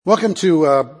Welcome to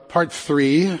part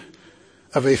 3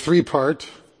 of a 3-part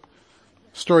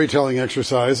storytelling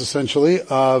exercise, essentially,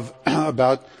 of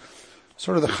about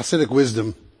sort of the Hasidic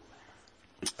wisdom.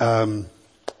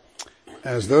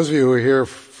 As those of you who were here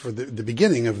for the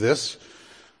beginning of this,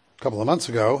 a couple of months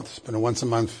ago, it's been a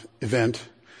once-a-month event,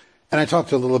 and I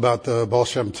talked a little about the Baal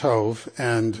Shem Tov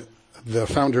and the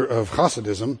founder of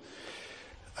Hasidism,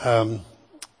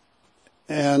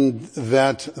 and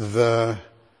that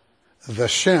the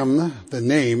Shem, the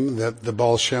name that the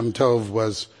Baal Shem Tov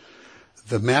was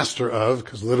the master of,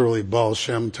 because literally Baal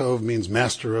Shem Tov means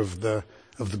master of the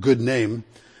good name,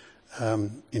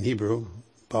 in Hebrew.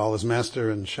 Baal is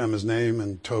master and Shem is name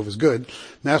and Tov is good.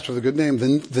 Master of the good name.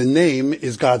 The name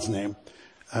is God's name.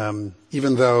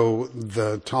 Even though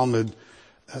the Talmud,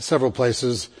 several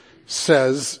places,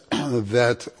 says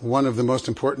that one of the most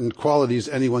important qualities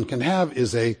anyone can have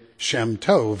is a Shem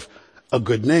Tov, a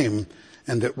good name.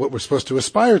 And that what we're supposed to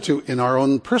aspire to in our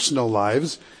own personal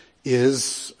lives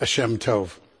is a Shem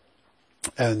Tov.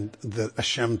 And a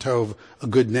Shem Tov, a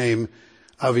good name,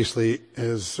 obviously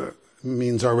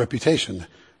means our reputation.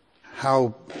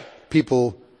 How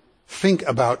people think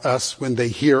about us when they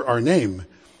hear our name.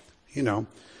 You know,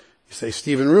 you say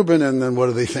Stephen Rubin, and then what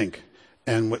do they think?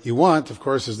 And what you want, of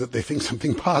course, is that they think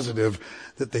something positive,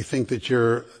 that they think that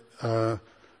you're a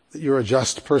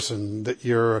just person, that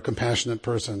you're a compassionate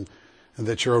person, and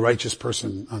that you're a righteous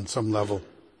person on some level,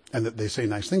 and that they say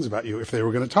nice things about you if they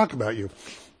were going to talk about you.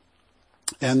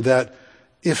 And that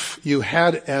if you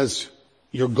had as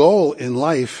your goal in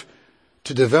life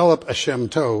to develop a Shem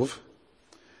Tov,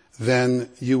 then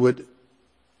you would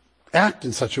act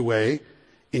in such a way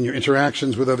in your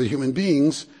interactions with other human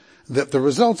beings that the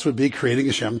results would be creating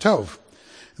a Shem Tov.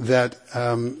 That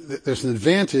there's an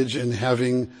advantage in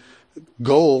having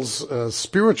goals,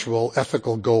 spiritual,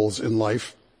 ethical goals in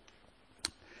life,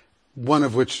 one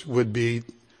of which would be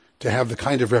to have the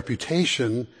kind of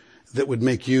reputation that would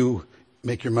make your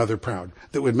mother proud,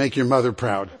 that would make your mother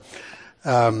proud.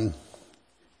 Because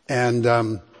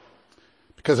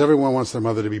everyone wants their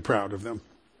mother to be proud of them.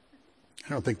 I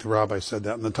don't think the rabbi said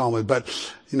that in the Talmud, but,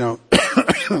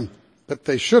 but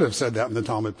they should have said that in the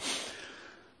Talmud.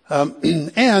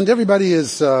 And everybody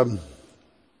is,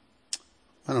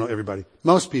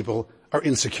 most people are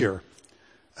insecure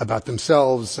about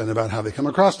themselves and about how they come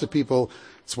across to people.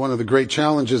 It's one of the great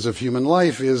challenges of human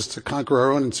life is to conquer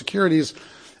our own insecurities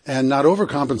and not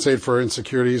overcompensate for our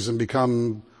insecurities and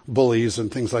become bullies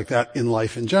and things like that in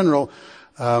life in general,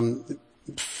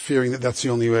 fearing that that's the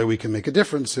only way we can make a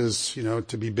difference is,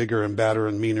 to be bigger and badder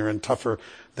and meaner and tougher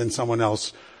than someone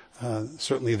else.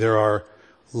 Certainly there are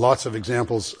lots of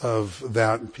examples of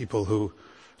that, people who,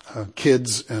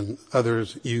 kids and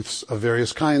others, youths of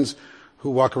various kinds, who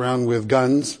walk around with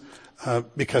guns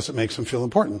because it makes them feel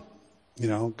important.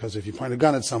 Because if you point a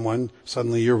gun at someone,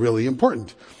 suddenly you're really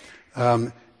important.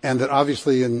 And that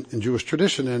obviously in Jewish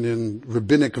tradition and in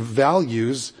rabbinic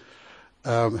values,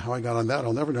 how I got on that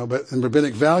I'll never know, but in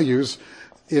rabbinic values,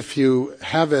 if you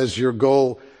have as your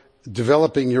goal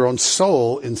developing your own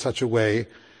soul in such a way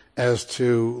as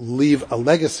to leave a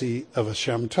legacy of a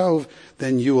Shem Tov,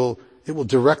 then it will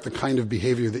direct the kind of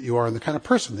behavior that you are and the kind of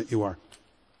person that you are.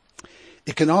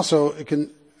 It can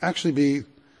actually be,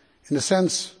 in a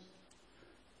sense,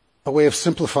 a way of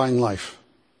simplifying life.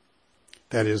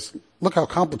 That is, look how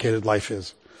complicated life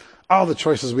is. All the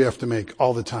choices we have to make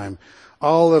all the time.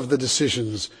 All of the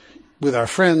decisions with our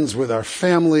friends, with our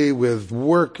family, with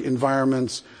work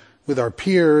environments, with our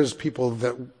peers, people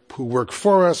who work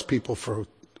for us, people for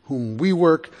whom we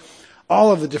work.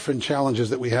 All of the different challenges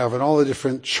that we have and all the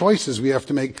different choices we have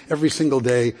to make every single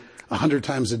day, 100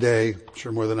 times a day,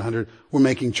 sure more than 100, we're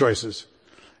making choices.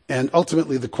 And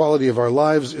ultimately the quality of our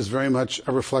lives is very much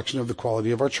a reflection of the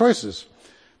quality of our choices.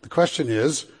 The question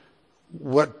is,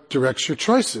 what directs your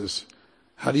choices?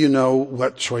 How do you know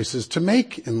what choices to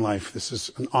make in life? This is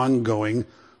an ongoing,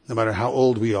 no matter how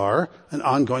old we are, an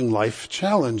ongoing life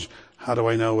challenge. How do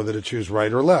I know whether to choose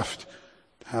right or left?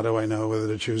 How do I know whether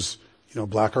to choose,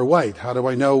 black or white? How do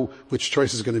I know which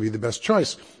choice is going to be the best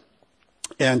choice?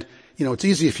 And it's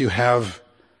easy if you have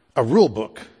a rule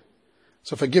book.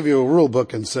 So if I give you a rule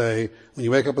book and say, when you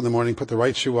wake up in the morning, put the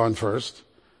right shoe on first,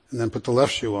 and then put the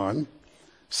left shoe on,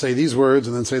 say these words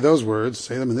and then say those words,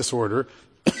 say them in this order.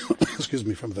 Excuse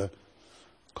me from the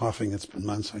coughing, it's been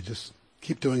months. I just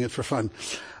keep doing it for fun.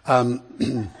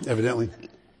 Evidently.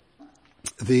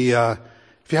 If you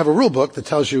have a rule book that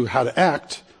tells you how to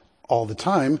act all the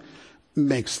time,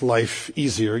 makes life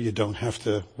easier. You don't have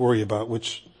to worry about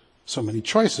so many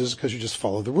choices because you just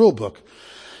follow the rule book.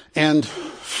 And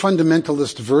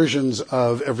fundamentalist versions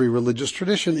of every religious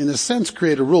tradition, in a sense,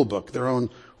 create a rule book, their own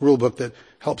rule book that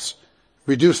helps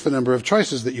reduce the number of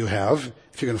choices that you have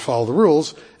if you're going to follow the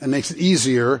rules and makes it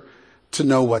easier to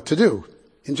know what to do.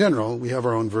 In general, we have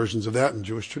our own versions of that in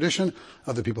Jewish tradition.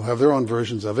 Other people have their own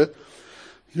versions of it.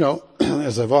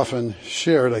 As I've often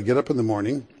shared, I get up in the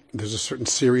morning. There's a certain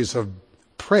series of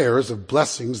prayers, of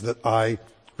blessings that I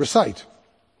recite.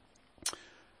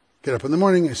 Get up in the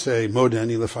morning, I say,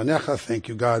 Modeni lefanecha, thank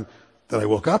you, God, that I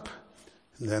woke up.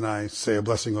 And then I say a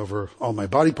blessing over all my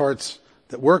body parts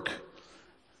that work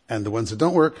and the ones that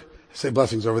don't work. I say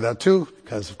blessings over that too,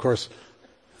 because of course,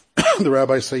 the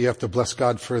rabbis say you have to bless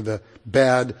God for the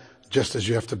bad just as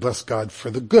you have to bless God for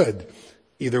the good.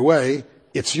 Either way,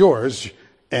 it's yours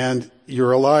and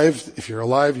you're alive. If you're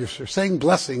alive, you're saying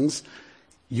blessings,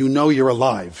 you know you're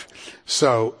alive.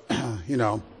 So,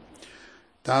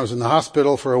 I was in the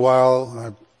hospital for a while.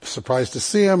 I'm surprised to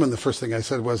see him. And the first thing I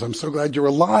said was, I'm so glad you're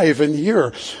alive and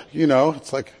here.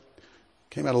 It's like,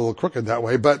 came out a little crooked that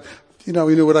way, but he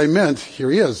knew what I meant. Here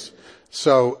he is.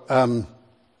 So,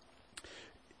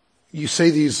 you say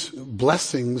these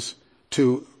blessings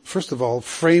to, first of all,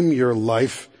 frame your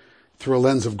life through a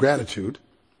lens of gratitude.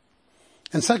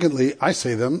 And secondly, I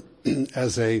say them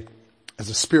as a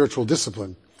spiritual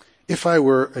discipline. If I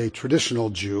were a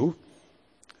traditional Jew,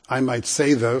 I might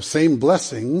say the same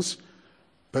blessings,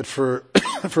 but for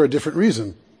a different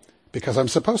reason. Because I'm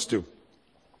supposed to.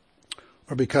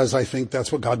 Or because I think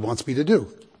that's what God wants me to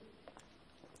do.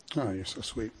 Oh, you're so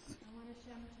sweet.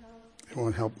 It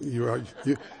won't help. You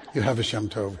have a Shem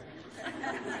Tov.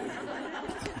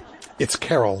 It's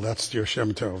Carol. That's your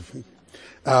Shem Tov.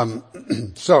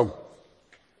 So,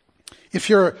 if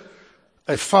you're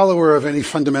a follower of any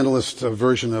fundamentalist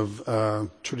version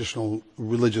of traditional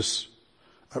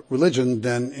religion,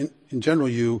 then in general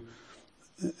you,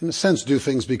 in a sense, do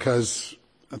things because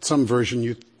at some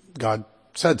version God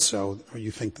said so, or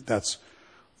you think that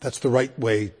that's the right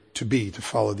way to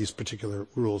follow these particular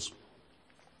rules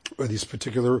or these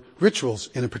particular rituals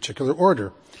in a particular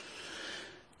order.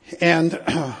 And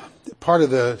part of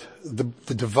the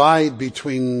divide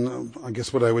between, I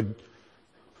guess, what I would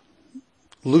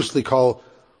loosely call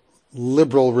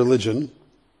liberal religion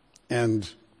and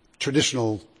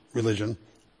traditional religion,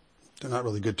 they're not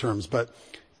really good terms, but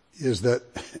is that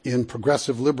in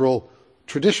progressive liberal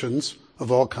traditions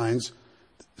of all kinds,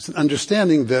 it's an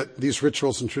understanding that these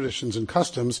rituals and traditions and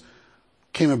customs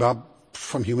came about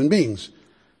from human beings.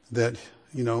 That,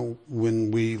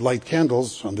 when we light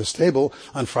candles on this table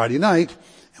on Friday night,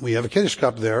 and we have a Kiddush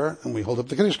cup there, and we hold up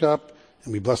the Kiddush cup,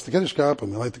 and we bless the Kiddush cup,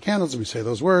 and we light the candles, and we say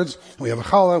those words, and we have a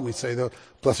challah, and we say the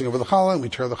blessing over the challah, and we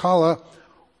tear the challah.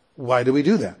 Why do we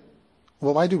do that?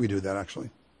 Well, why do we do that,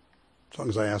 actually? As long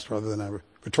as I asked rather than a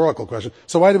rhetorical question.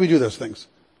 So why do we do those things?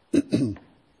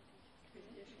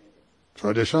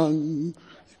 Tradition.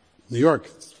 New York,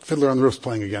 Fiddler on the Roof's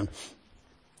playing again.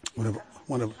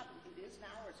 One of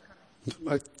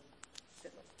I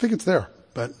think it's there,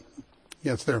 but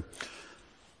yeah, it's there.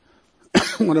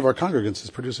 One of our congregants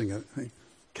is producing it.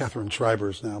 Catherine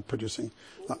Schreiber is now producing.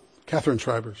 Catherine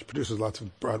Schreiber produces lots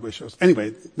of Broadway shows.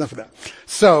 Anyway, enough of that.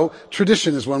 So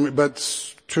tradition is one,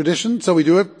 but tradition. So we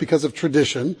do it because of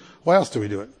tradition. Why else do we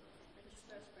do it?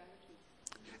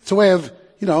 It's a way of,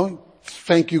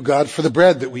 thank you God for the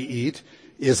bread that we eat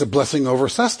is a blessing over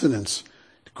sustenance.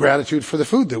 Gratitude for the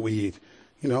food that we eat.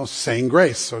 Saying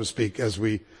grace, so to speak, as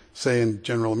we say in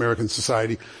general American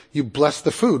society. You bless the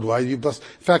food. Why do you bless? In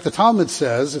fact, the Talmud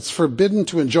says it's forbidden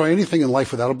to enjoy anything in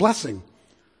life without a blessing.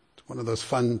 It's one of those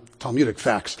fun Talmudic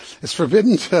facts. It's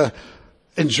forbidden to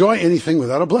enjoy anything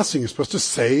without a blessing. You're supposed to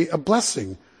say a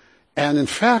blessing. And in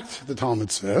fact, the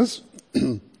Talmud says,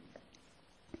 I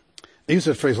use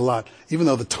that phrase a lot, even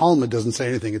though the Talmud doesn't say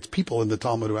anything. It's people in the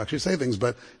Talmud who actually say things,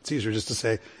 but it's easier just to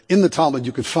say, in the Talmud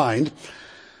you could find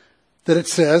that it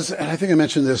says, and I think I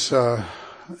mentioned this in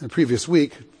a previous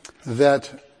week,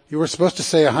 that you were supposed to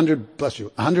say 100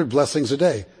 blessings a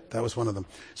day. That was one of them.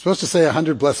 You're supposed to say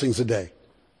 100 blessings a day.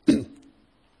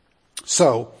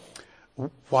 So,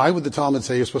 why would the Talmud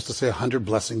say you're supposed to say 100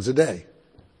 blessings a day?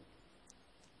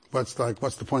 What's the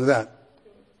point of that?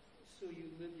 So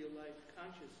you live your life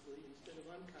consciously instead of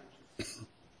unconsciously.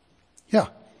 Yeah.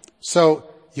 So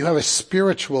you have a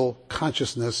spiritual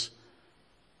consciousness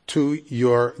to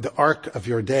the arc of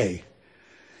your day.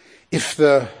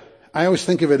 I always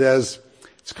think of it as,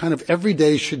 it's kind of every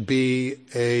day should be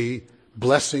a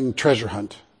blessing treasure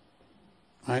hunt.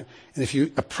 Right? And if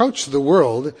you approach the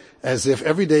world as if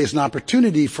every day is an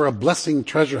opportunity for a blessing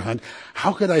treasure hunt,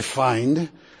 how could I find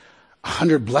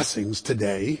 100 blessings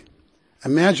today?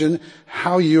 Imagine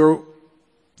how your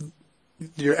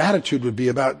attitude would be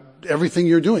about everything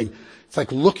you're doing. It's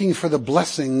like looking for the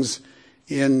blessings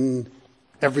in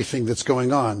everything that's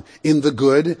going on, in the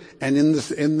good and in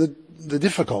the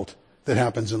difficult that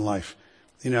happens in life.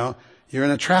 You know, you're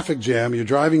in a traffic jam, you're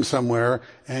driving somewhere,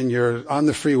 and you're on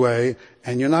the freeway,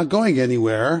 and you're not going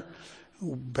anywhere.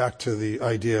 Back to the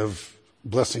idea of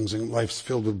blessings, and life's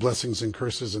filled with blessings and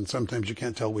curses, and sometimes you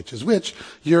can't tell which is which.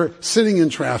 You're sitting in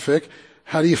traffic.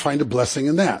 How do you find a blessing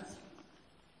in that?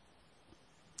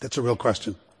 That's a real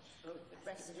question.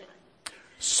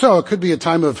 So it could be a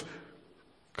time of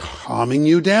calming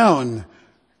you down.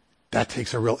 That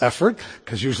takes a real effort,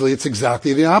 because usually it's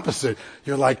exactly the opposite.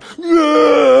 You're like,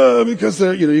 because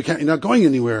you're not going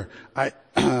anywhere.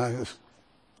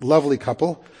 Lovely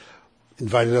couple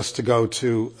invited us to go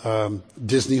to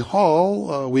Disney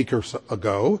Hall a week or so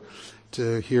ago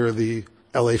to hear the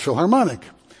LA Philharmonic.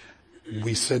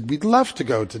 We said we'd love to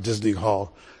go to Disney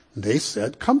Hall. They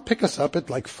said, come pick us up at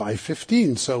like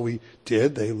 5:15. So we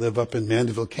did. They live up in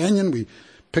Mandeville Canyon. We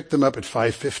picked them up at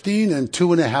 5:15, and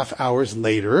 2.5 hours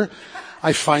later,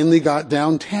 I finally got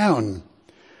downtown,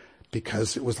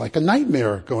 because it was like a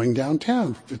nightmare going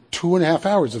downtown. 2.5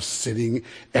 hours of sitting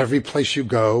every place you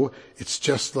go. It's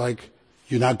just like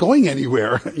you're not going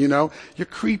anywhere, You're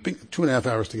creeping. 2.5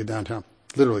 hours to get downtown,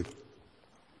 literally.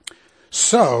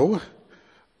 So,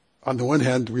 on the one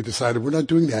hand, we decided we're not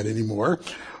doing that anymore.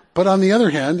 But on the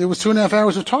other hand, it was 2.5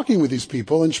 hours of talking with these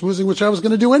people and schmoozing, which I was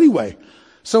going to do anyway.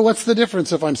 So what's the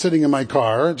difference if I'm sitting in my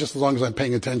car, just as long as I'm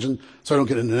paying attention so I don't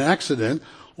get in an accident,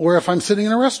 or if I'm sitting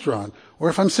in a restaurant, or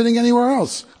if I'm sitting anywhere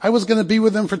else? I was going to be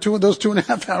with them for those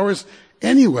 2.5 hours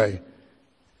anyway.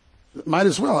 Might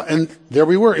as well. And there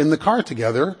we were in the car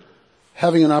together,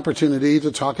 having an opportunity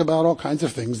to talk about all kinds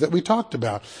of things that we talked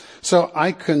about. So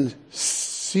I can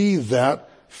see that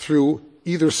through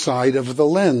either side of the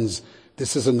lens.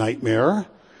 This is a nightmare.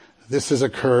 This is a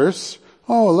curse.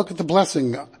 Oh, look at the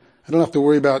blessing. I don't have to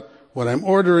worry about what I'm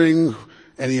ordering,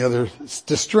 any other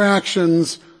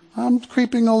distractions. I'm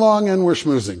creeping along and we're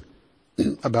schmoozing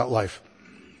about life.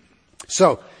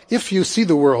 So, if you see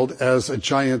the world as a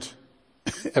giant,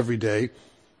 everyday,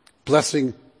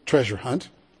 blessing treasure hunt,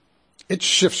 it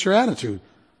shifts your attitude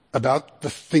about the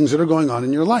things that are going on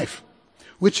in your life,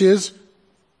 which is,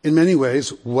 in many ways,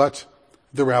 what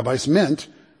the rabbis meant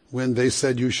when they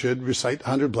said you should recite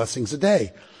 100 blessings a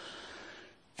day.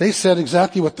 They said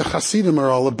exactly what the Hasidim are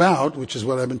all about, which is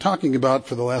what I've been talking about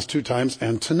for the last 2 times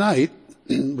and tonight,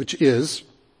 which is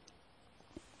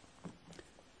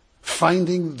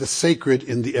finding the sacred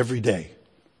in the everyday.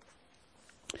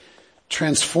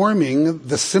 Transforming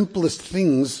the simplest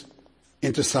things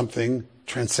into something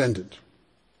transcendent.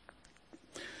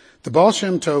 The Baal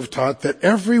Shem Tov taught that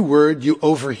every word you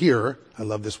overhear, I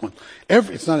love this one,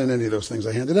 it's not in any of those things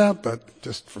I handed out, but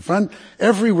just for fun,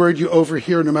 every word you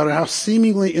overhear, no matter how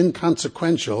seemingly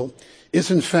inconsequential,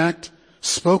 is in fact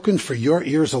spoken for your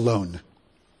ears alone.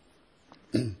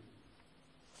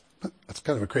 That's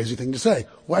kind of a crazy thing to say.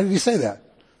 Why did he say that?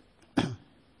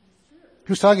 He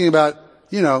was talking about,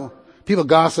 people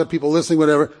gossip, people listening,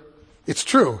 whatever. It's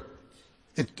true.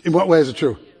 In what way is it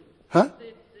true? Huh? The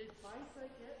advice I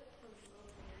get from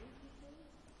hearing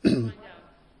people, find out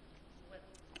what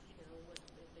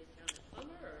if they found a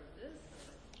plumber or this,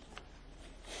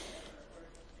 or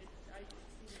I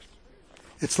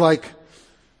see it's It's like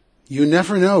you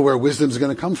never know where wisdom's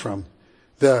going to come from.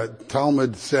 The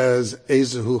Talmud says,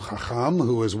 Ezehu Chacham,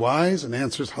 who is wise, and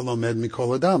answers Halomed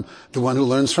Mikol Adam, the one who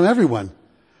learns from everyone.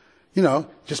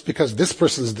 Just because this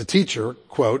person's the teacher,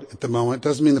 quote, at the moment,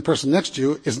 doesn't mean the person next to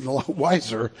you isn't a lot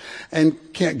wiser and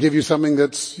can't give you something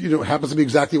that's, happens to be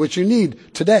exactly what you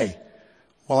need today.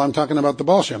 While I'm talking about the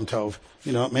Baal Shem Tov,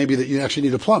 maybe that you actually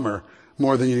need a plumber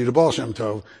more than you need a Baal Shem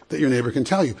Tov that your neighbor can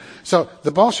tell you. So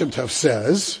the Baal Shem Tov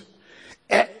says,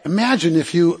 imagine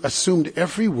if you assumed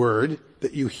every word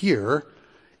that you hear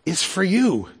is for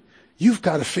you. You've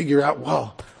got to figure out,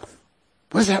 what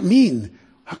does that mean?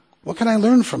 What can I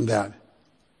learn from that?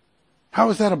 How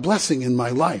is that a blessing in my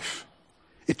life?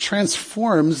 It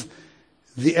transforms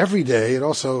the everyday. It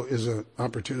also is an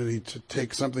opportunity to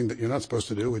take something that you're not supposed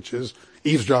to do, which is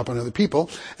eavesdrop on other people,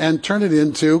 and turn it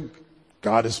into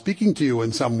God is speaking to you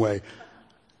in some way.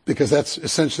 Because that's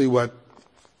essentially what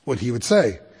he would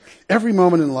say. Every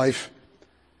moment in life,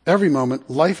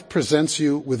 life presents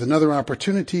you with another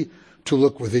opportunity to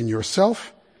look within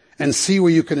yourself and see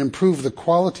where you can improve the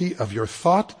quality of your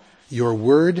thought, your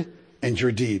word, and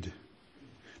your deed.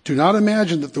 Do not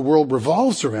imagine that the world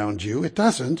revolves around you. It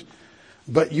doesn't.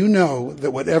 But you know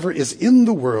that whatever is in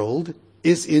the world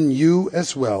is in you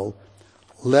as well.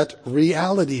 Let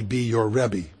reality be your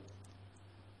Rebbe.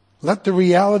 Let the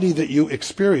reality that you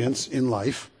experience in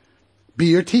life be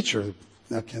your teacher. In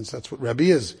that sense, that's what Rebbe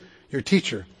is, your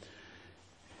teacher.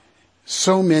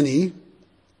 so many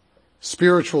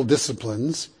spiritual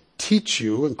disciplines teach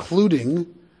you, including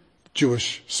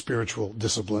Jewish spiritual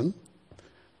discipline,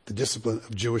 the discipline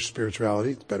of Jewish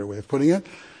spirituality, a better way of putting it,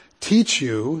 teach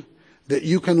you that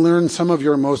you can learn some of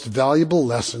your most valuable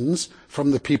lessons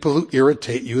from the people who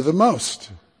irritate you the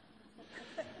most.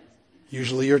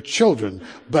 Usually your children,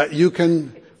 but you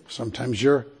can, sometimes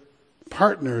your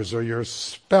partners or your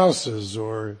spouses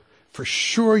or for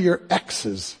sure your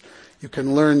exes. You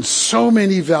can learn so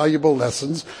many valuable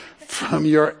lessons from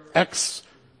your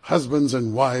ex-husbands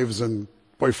and wives and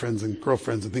boyfriends and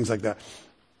girlfriends and things like that.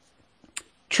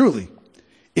 Truly,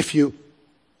 if you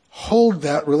hold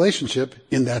that relationship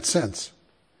in that sense,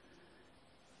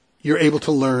 you're able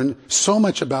to learn so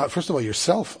much about, first of all,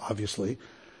 yourself, obviously,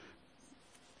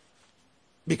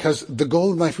 because the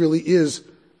goal in life really is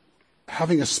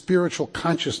having a spiritual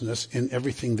consciousness in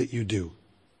everything that you do.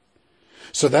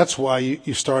 So that's why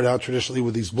you start out traditionally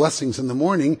with these blessings in the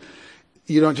morning.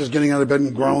 You're not just getting out of bed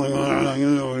and growling, I'm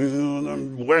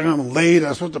late,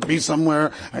 I'm supposed to be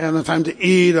somewhere, I got no time to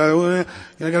eat, I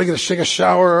gotta shake a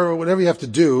shower, or whatever you have to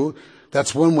do.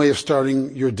 That's one way of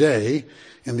starting your day.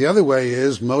 And the other way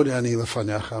is, Moda ani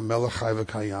lefanecha, melech chai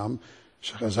v'kayam,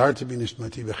 shechazarti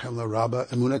b'nishmati v'chem l'rabba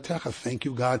emunatecha. Thank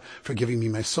you, God, for giving me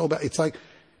my soul back. It's like,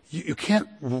 you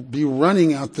can't be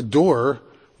running out the door,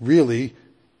 really.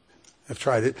 I've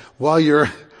tried it. While you're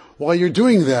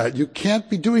doing that, you can't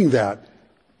be doing that.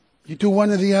 You do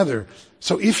one or the other.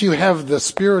 So if you have the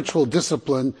spiritual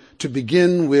discipline to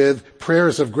begin with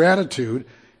prayers of gratitude,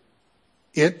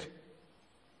 it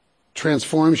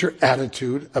transforms your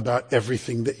attitude about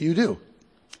everything that you do.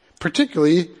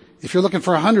 Particularly if you're looking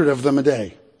for 100 of them a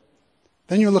day.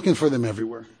 Then you're looking for them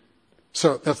everywhere.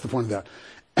 So that's the point of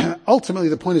that. Ultimately,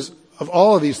 the point is, of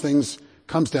all of these things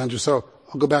comes down to, so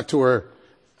I'll go back to where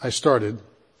I started.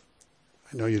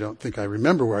 I know you don't think I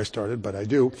remember where I started, but I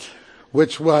do,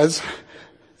 which was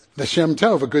the Shem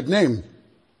Tov, a good name.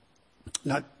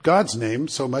 Not God's name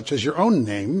so much as your own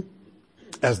name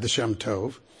as the Shem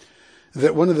Tov.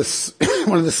 That one of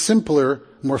the simpler,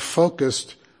 more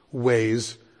focused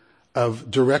ways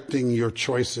of directing your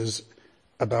choices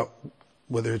about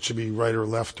whether it should be right or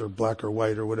left or black or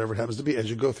white or whatever it happens to be as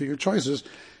you go through your choices,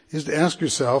 is to ask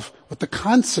yourself what the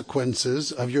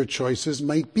consequences of your choices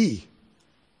might be.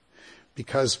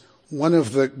 Because one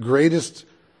of the greatest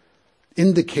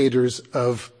indicators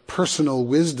of personal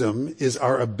wisdom is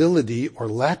our ability, or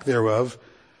lack thereof,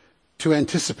 to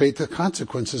anticipate the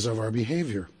consequences of our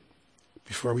behavior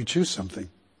before we choose something.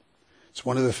 It's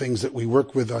one of the things that we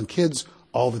work with on kids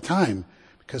all the time,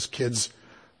 because kids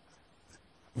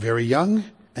very young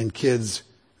and kids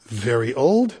very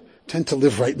old tend to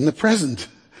live right in the present.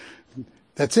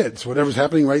 That's it. It's whatever's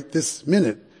happening right this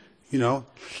minute,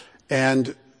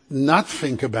 and not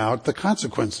think about the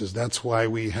consequences. That's why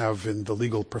we have in the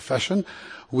legal profession,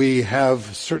 we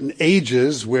have certain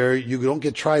ages where you don't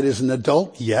get tried as an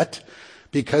adult yet,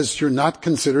 because you're not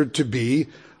considered to be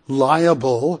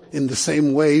liable in the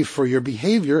same way for your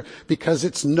behavior, because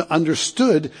it's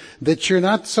understood that you're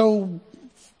not so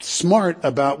smart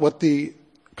about what the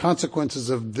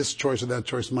consequences of this choice or that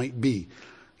choice might be.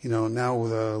 Now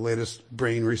with the latest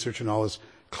brain research and all is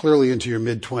clearly into your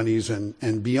mid-20s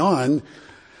and beyond,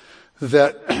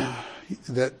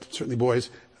 that certainly boys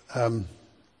aren't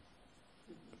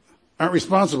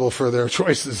responsible for their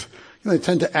choices. They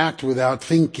tend to act without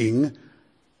thinking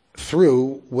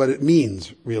through what it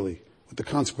means, really, what the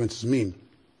consequences mean.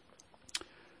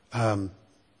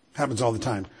 Happens all the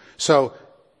time. So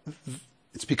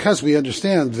it's because we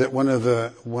understand that one of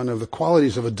the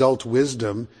qualities of adult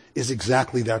wisdom is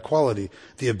exactly that quality,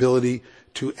 the ability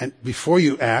to, and before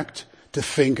you act, to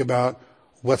think about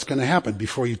what's going to happen.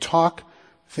 Before you talk,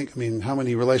 how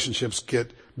many relationships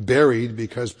get buried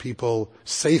because people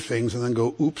say things and then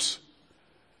go, oops.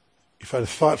 If I'd have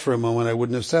thought for a moment, I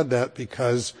wouldn't have said that,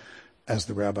 because, as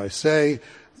the rabbis say,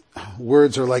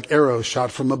 words are like arrows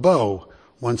shot from a bow.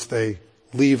 Once they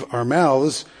leave our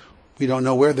mouths, we don't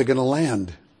know where they're going to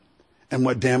land and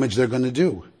what damage they're going to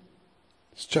do.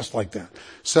 It's just like that.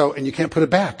 So, and you can't put it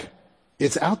back.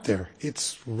 It's out there.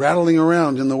 It's rattling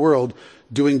around in the world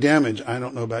doing damage. I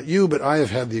don't know about you, but I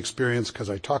have had the experience, because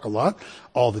I talk a lot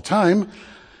all the time,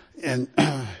 and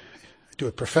I do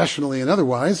it professionally and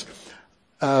otherwise,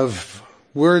 of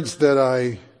words that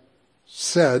I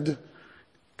said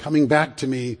coming back to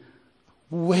me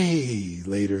way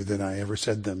later than I ever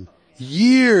said them.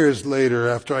 Years later,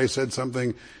 after I said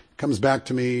something, comes back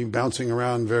to me, bouncing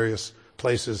around various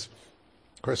places.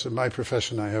 Of course, in my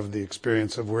profession, I have the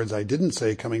experience of words I didn't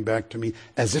say coming back to me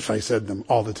as if I said them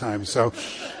all the time. So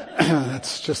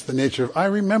that's just the nature of, I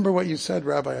remember what you said,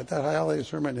 Rabbi, at that holiday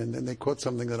sermon, and then they quote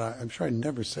something that I'm sure I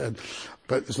never said.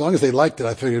 But as long as they liked it,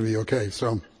 I figured it'd be okay.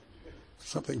 So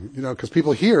something, because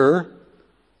people hear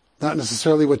not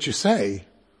necessarily what you say.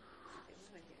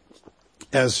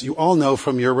 As you all know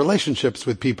from your relationships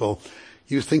with people,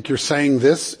 you think you're saying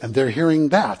this and they're hearing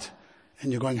that.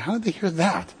 And you're going, how did they hear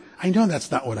that? I know that's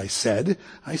not what I said.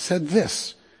 I said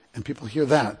this. And people hear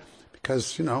that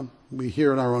because, we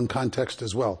hear in our own context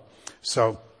as well.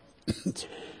 So,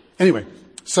 anyway,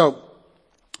 so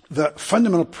the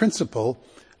fundamental principle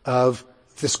of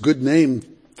this good name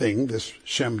thing, this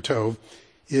Shem Tov,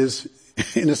 is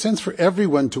in a sense for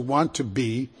everyone to want to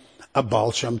be a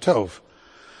Baal Shem Tov,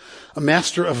 a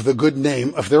master of the good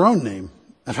name of their own name,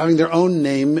 of having their own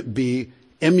name be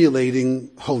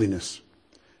emulating holiness.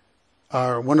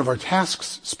 One of our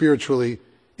tasks spiritually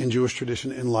in Jewish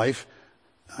tradition in life,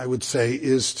 I would say,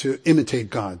 is to imitate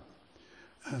God.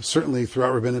 Certainly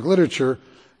throughout rabbinic literature,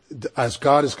 as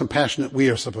God is compassionate, we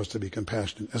are supposed to be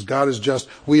compassionate. As God is just,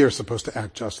 we are supposed to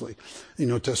act justly.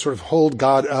 To sort of hold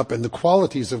God up and the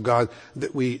qualities of God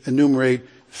that we enumerate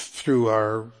through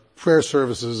our prayer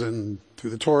services and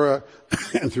through the Torah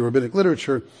and through rabbinic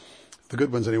literature, the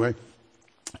good ones anyway,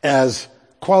 as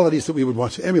qualities that we would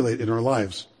want to emulate in our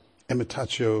lives.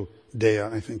 Imitatio Dei,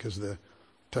 I think, is the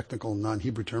technical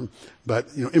non-Hebrew term, but,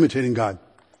 imitating God.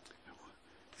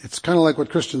 It's kind of like what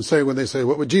Christians say when they say,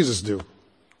 what would Jesus do?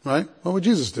 Right? What would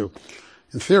Jesus do?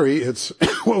 In theory, it's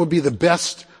what would be the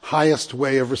best, highest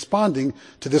way of responding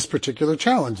to this particular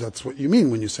challenge. That's what you mean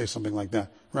when you say something like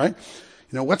that, right?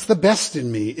 What's the best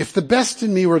in me? If the best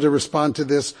in me were to respond to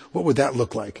this, what would that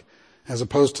look like? As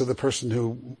opposed to the person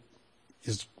who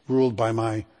is ruled by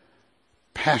my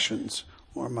passions,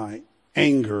 or my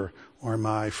anger, or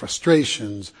my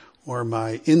frustrations, or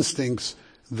my instincts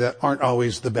that aren't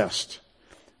always the best.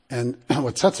 And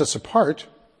what sets us apart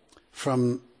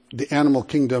from the animal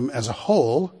kingdom as a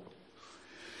whole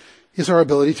is our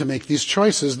ability to make these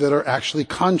choices that are actually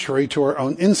contrary to our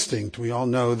own instinct. We all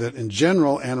know that in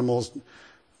general, animals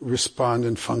respond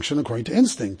and function according to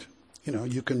instinct.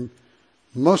 You can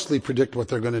mostly predict what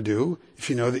they're going to do. If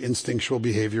you know the instinctual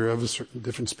behavior of a certain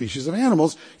different species of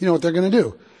animals, you know what they're going to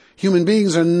do. Human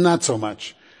beings are not so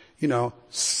much.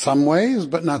 Some ways,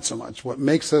 but not so much. What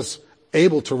makes us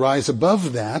able to rise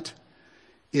above that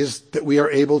is that we are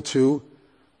able to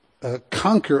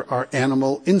conquer our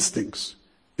animal instincts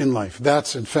in life.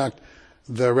 That's, in fact,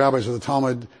 the rabbis of the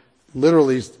Talmud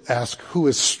literally ask, who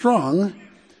is strong?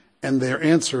 And their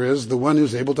answer is the one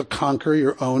who's able to conquer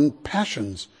your own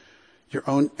passions, your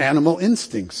own animal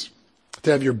instincts,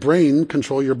 to have your brain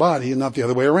control your body and not the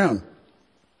other way around.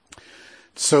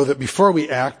 So that before we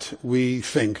act, we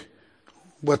think,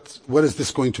 what is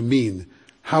this going to mean?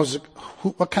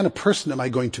 What kind of person am I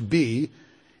going to be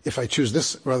if I choose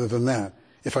this rather than that?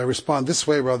 If I respond this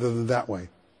way rather than that way?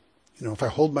 If I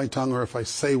hold my tongue or if I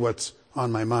say what's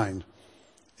on my mind?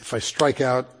 If I strike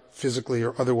out physically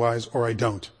or otherwise, or I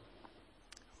don't?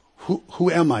 Who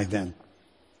am I then?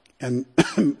 And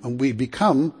we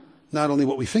become not only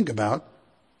what we think about,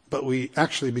 but we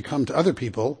actually become to other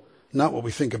people not what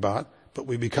we think about, but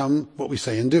we become what we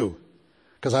say and do.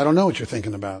 Because I don't know what you're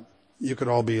thinking about. You could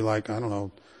all be like, I don't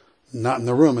know, not in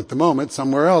the room at the moment,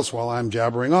 somewhere else while I'm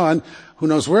jabbering on. Who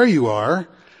knows where you are?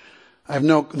 I have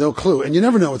no clue. And you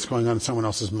never know what's going on in someone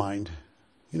else's mind.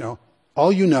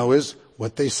 All you know is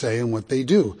what they say and what they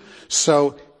do.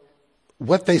 So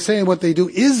what they say and what they do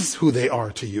is who they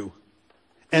are to you.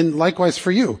 And likewise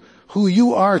for you. Who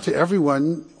you are to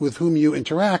everyone with whom you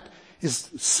interact is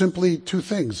simply two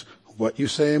things. What you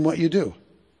say and what you do.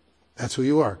 That's who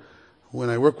you are. When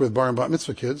I work with bar and bat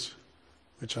mitzvah kids,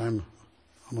 which I'm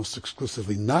almost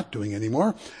exclusively not doing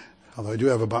anymore, although I do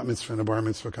have a bat mitzvah and a bar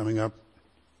mitzvah coming up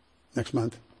next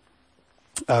month,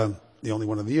 the only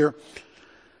one of the year,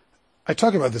 I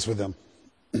talk about this with them.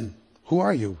 Who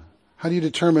are you? How do you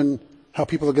determine how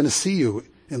people are going to see you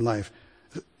in life?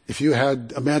 If you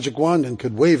had a magic wand and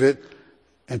could wave it,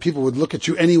 and people would look at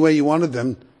you any way you wanted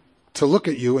them to look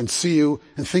at you and see you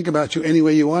and think about you any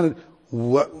way you wanted,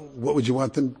 what would you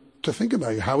want them to think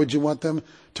about you? How would you want them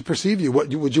to perceive you? What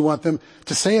would you want them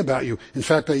to say about you? In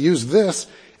fact, I use this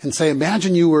and say,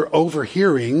 imagine you were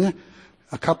overhearing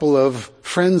a couple of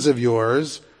friends of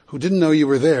yours who didn't know you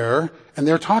were there, and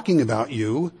they're talking about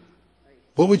you.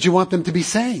 What would you want them to be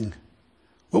saying?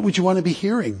 What would you want to be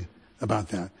hearing about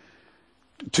that?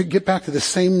 To get back to the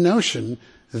same notion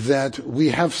that we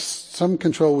have some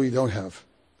control we don't have.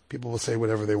 People will say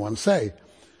whatever they want to say,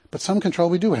 but some control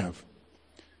we do have.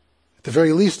 At the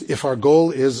very least, if our goal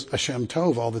is a Shem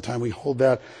Tov all the time, we hold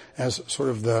that as sort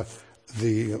of the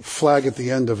flag at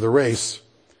the end of the race,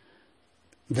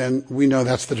 then we know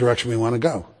that's the direction we want to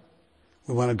go.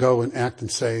 We want to go and act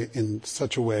and say in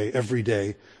such a way every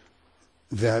day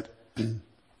that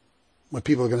what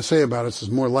people are going to say about us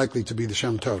is more likely to be the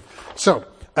Shem Tov. So,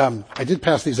 I did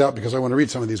pass these out because I want to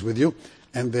read some of these with you,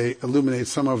 and they illuminate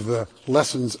some of the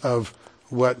lessons of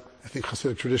what I think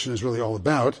Hasidic tradition is really all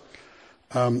about.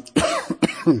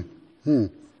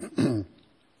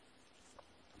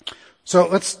 So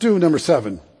let's do number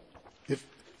 7. If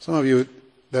some of you,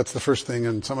 that's the first thing,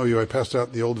 and some of you I passed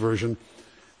out the old version,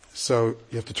 so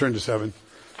you have to turn to 7.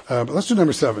 But let's do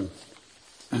number 7.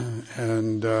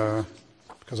 And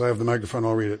because I have the microphone,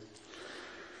 I'll read it.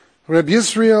 Reb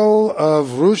Yisrael of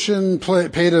Rushin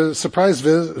paid a surprise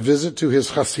visit to his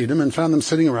Hasidim and found them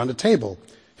sitting around a table.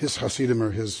 His Hasidim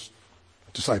are his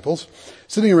disciples,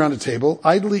 sitting around a table,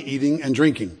 idly eating and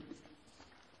drinking.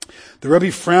 The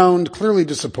Rebbe frowned, clearly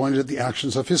disappointed at the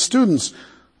actions of his students.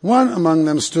 One among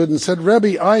them stood and said,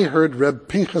 Rebbe, I heard Reb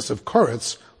Pinchas of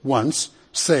Koretz once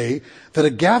say that a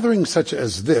gathering such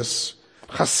as this,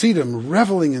 Hasidim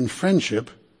reveling in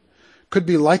friendship, could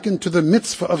be likened to the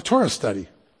mitzvah of Torah study.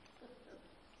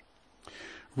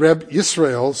 Reb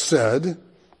Yisrael said,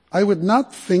 I would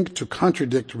not think to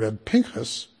contradict Reb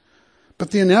Pinchas,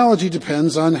 but the analogy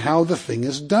depends on how the thing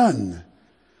is done.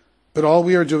 But all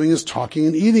we are doing is talking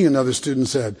and eating, another student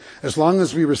said. As long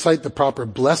as we recite the proper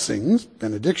blessings,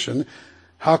 benediction,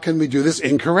 how can we do this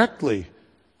incorrectly?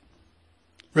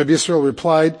 Reb Yisrael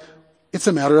replied, it's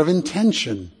a matter of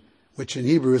intention, which in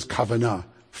Hebrew is kavanah,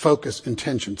 focus,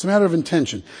 intention. It's a matter of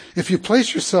intention. If you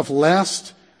place yourself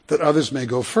last that others may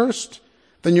go first,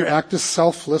 then your act is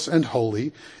selfless and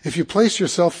holy. If you place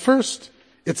yourself first,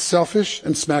 it's selfish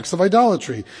and smacks of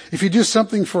idolatry. If you do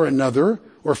something for another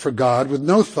or for God with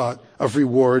no thought of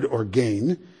reward or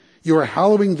gain, you are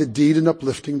hallowing the deed and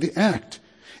uplifting the act.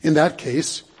 In that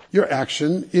case, your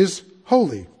action is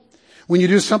holy. When you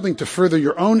do something to further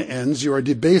your own ends, you are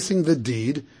debasing the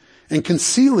deed and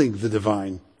concealing the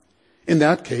divine. In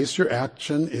that case, your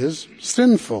action is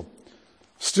sinful.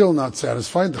 Still not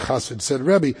satisfied, the Chassid said,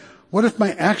 Rebbe, what if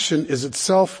my action is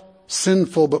itself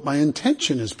sinful, but my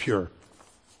intention is pure?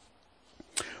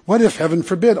 What if, heaven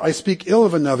forbid, I speak ill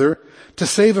of another to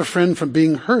save a friend from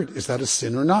being hurt? Is that a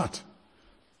sin or not?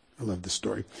 I love this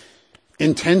story.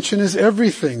 Intention is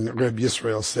everything, Reb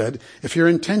Yisrael said. If your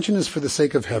intention is for the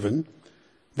sake of heaven,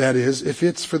 that is, if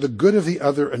it's for the good of the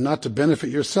other and not to benefit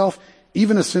yourself,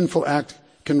 even a sinful act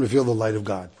can reveal the light of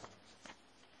God.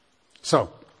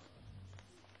 So,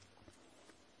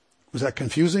 was that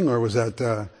confusing or was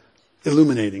that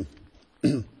illuminating?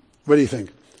 What do you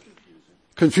think?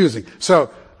 Confusing.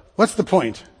 So, what's the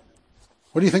point?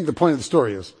 What do you think the point of the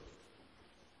story is?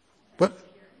 What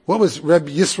was Reb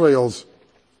Yisrael's,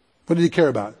 what did he care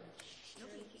about?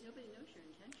 Nobody knows your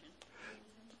intention.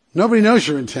 Nobody knows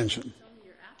your intention. Only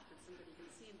your act that somebody can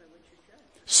see by what you're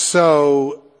judged.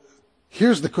 So,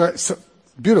 here's the question,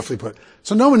 beautifully put.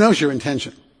 So no one knows your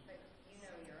intention.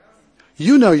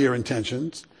 You know your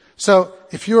intentions. So,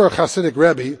 if you're a Hasidic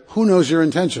Rebbe, who knows your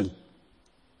intention?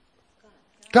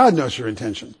 God knows your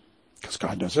intention. Because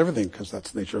God knows everything, because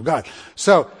that's the nature of God.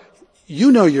 So,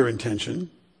 you know your intention.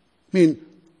 I mean,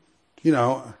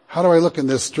 how do I look in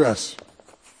this dress?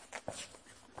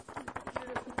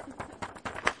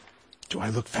 Do I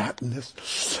look fat in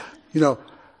this?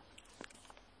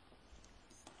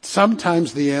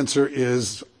 Sometimes the answer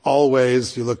is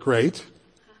always, you look great.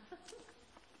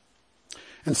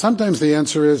 And sometimes the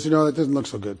answer is, that doesn't look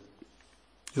so good.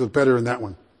 You look better in that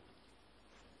one.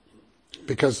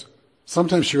 Because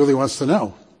sometimes she really wants to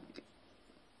know,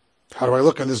 how do I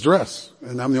look in this dress?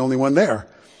 And I'm the only one there.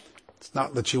 It's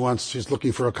not that she's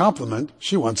looking for a compliment.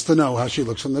 She wants to know how she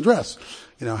looks in the dress.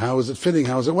 How is it fitting?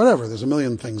 How is it whatever? There's a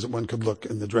million things that one could look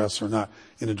in the dress or not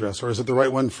in a dress. Or is it the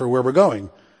right one for where we're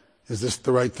going? Is this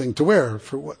the right thing to wear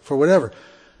for whatever?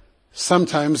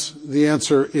 Sometimes the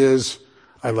answer is,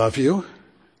 I love you.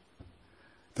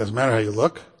 Doesn't matter how you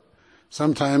look.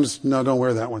 Sometimes, no, don't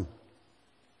wear that one.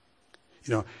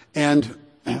 And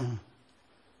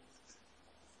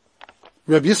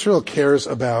Reb Yisrael cares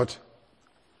about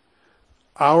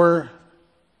our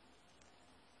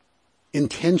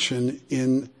intention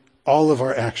in all of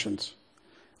our actions.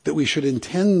 That we should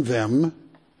intend them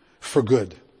for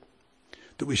good.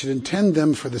 That we should intend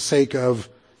them for the sake of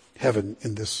heaven,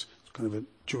 in this kind of a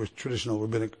Jewish traditional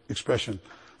rabbinic expression.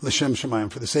 L'shem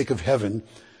Shemayim, for the sake of heaven,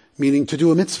 meaning to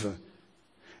do a mitzvah.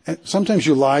 And sometimes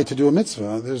you lie to do a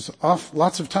mitzvah. There's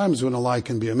lots of times when a lie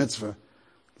can be a mitzvah.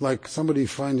 Like, somebody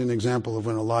find an example of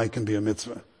when a lie can be a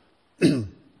mitzvah.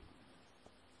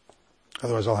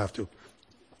 Otherwise I'll have to.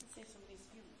 Save somebody's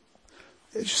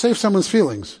feelings. It should save someone's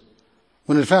feelings.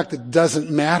 When in fact it doesn't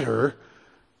matter,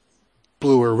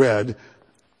 blue or red,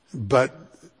 but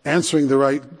answering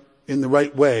in the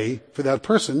right way for that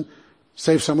person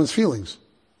saves someone's feelings.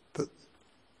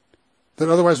 That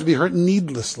otherwise would be hurt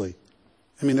needlessly.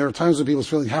 I mean, there are times when people's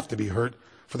feelings have to be hurt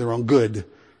for their own good.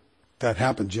 That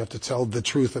happens. You have to tell the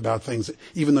truth about things,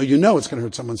 even though you know it's going to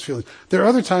hurt someone's feelings. There are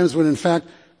other times when, in fact,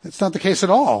 it's not the case at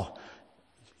all.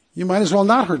 You might as well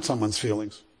not hurt someone's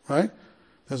feelings, right?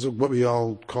 Those are what we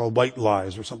all call white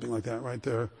lies or something like that, right?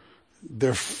 They're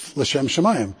l'shem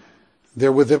shamayim.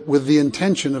 They're with the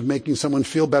intention of making someone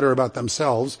feel better about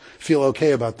themselves, feel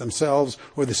okay about themselves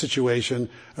or the situation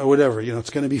or whatever. It's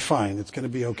going to be fine. It's going to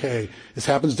be okay. This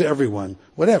happens to everyone.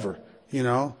 Whatever,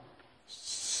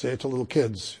 Say it to little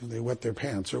kids. They wet their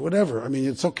pants or whatever. I mean,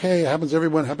 it's okay. It happens to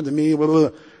everyone. It happened to me. Blah, blah,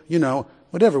 blah.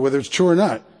 Whatever, whether it's true or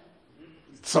not.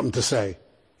 It's something to say.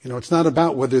 It's not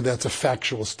about whether that's a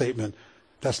factual statement.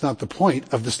 That's not the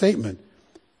point of the statement.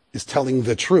 It's telling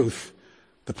the truth.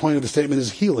 The point of the statement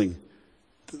is healing.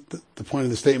 The point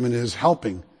of the statement is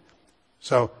helping.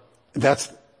 So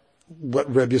that's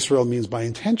what Reb Yisrael means by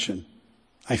intention,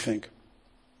 I think.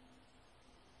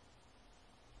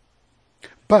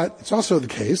 But it's also the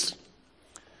case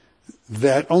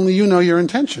that only you know your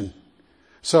intention.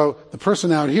 So the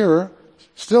person out here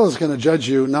still is going to judge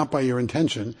you not by your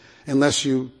intention unless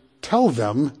you tell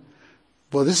them,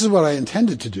 well, this is what I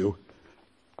intended to do.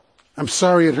 I'm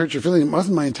sorry it hurt your feelings. It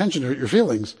wasn't my intention to hurt your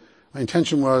feelings. My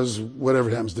intention was whatever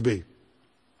it happens to be.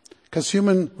 Because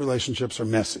human relationships are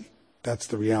messy. That's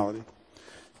the reality.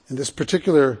 In this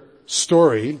particular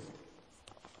story,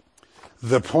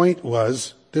 the point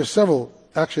was, there's several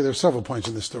points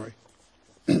in this story.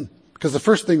 Because the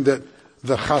first thing that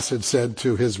the chassid said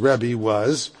to his Rebbe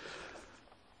was,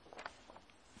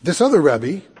 this other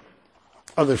Rebbe,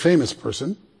 other famous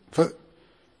person,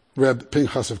 Reb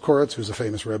Pinchas of Koretz, who's a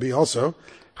famous Rebbe also,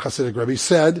 Hasidic Rebbe,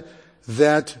 said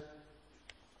that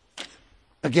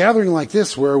a gathering like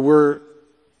this where we're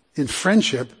in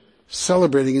friendship,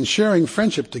 celebrating and sharing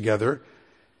friendship together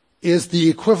is the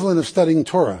equivalent of studying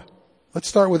Torah. Let's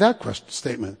start with that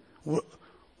statement. What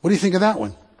do you think of that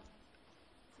one?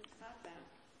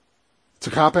 It's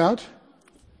a cop-out?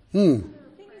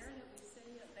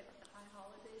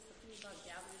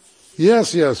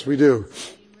 Yes, we do.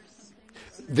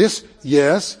 This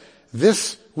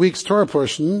week's Torah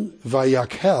portion,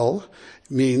 Vayakel,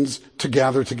 means to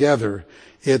gather together.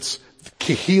 It's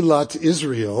Kehilat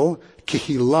Israel.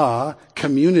 Kehilah,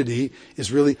 community,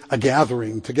 is really a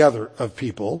gathering together of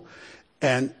people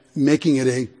and making it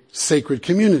a sacred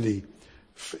community.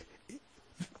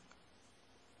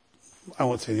 I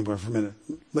won't say any more for a minute.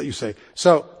 Let you say.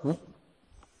 So,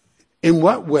 in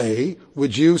what way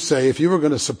would you say, if you were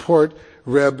going to support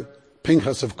Reb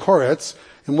Pinchas of Koretz,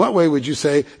 in what way would you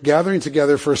say gathering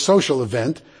together for a social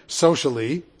event,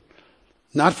 socially,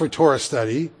 not for Torah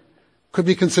study, could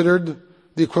be considered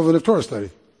the equivalent of Torah study?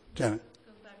 Janet?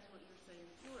 Goes back to what you were saying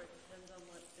before. It depends on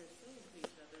what they're saying to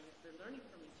each other. If they're learning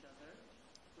from each other,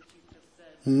 which you just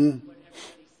said, what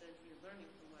everybody says, you're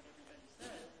learning from what everybody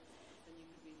says, then you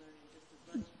could be learning just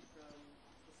as much from the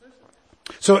social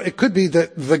event. So it could be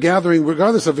that the gathering,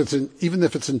 regardless of even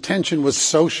if its intention was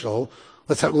social,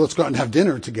 let's go out and have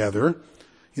dinner together,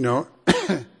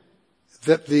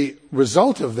 that the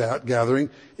result of that gathering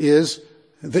is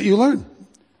that you learn,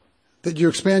 that you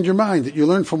expand your mind, that you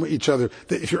learn from each other,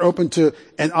 that if you're open to,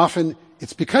 and often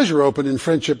it's because you're open in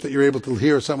friendship that you're able to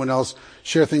hear someone else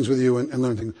share things with you and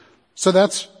learn things. So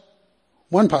that's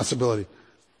one possibility.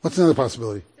 What's another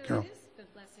possibility, Carol? There is the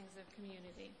blessings of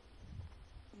community.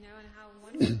 And how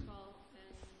wonderful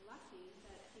and lucky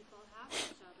that people have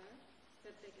each other,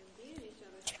 that they can be in each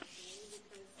other's company,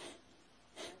 because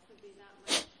life would be that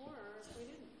much poorer if we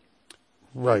didn't.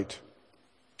 Right.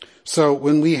 So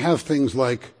when we have things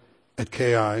like at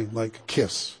KI, like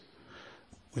KISS,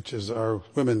 which is our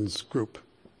women's group,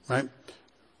 right?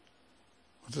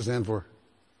 What's it stand for?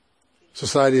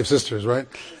 Society of Sisters, right?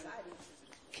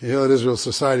 Kehilat Israel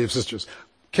Society of Sisters.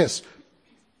 KISS.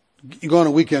 You go on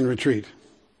a weekend retreat,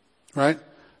 right?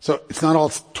 So it's not all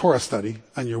Torah study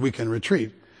on your weekend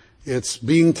retreat. It's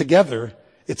being together.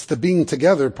 It's the being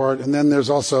together part, and then there's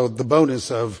also the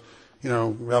bonus of,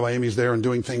 Rabbi Amy's there and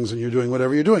doing things and you're doing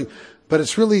whatever you're doing. But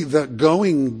it's really the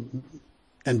going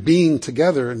and being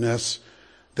togetherness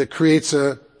that creates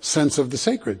a sense of the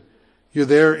sacred. You're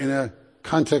there in a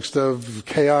context of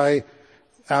KI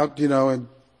out, in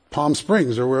Palm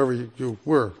Springs or wherever you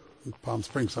were, Palm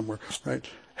Springs somewhere, right?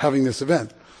 Having this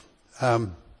event.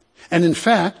 And in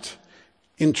fact,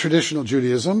 in traditional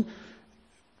Judaism,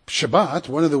 Shabbat,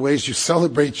 one of the ways you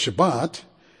celebrate Shabbat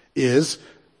is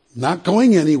not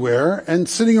going anywhere and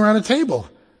sitting around a table,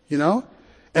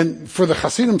 And for the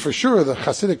Hasidim, for sure, the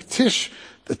Hasidic Tish,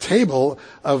 the table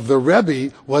of the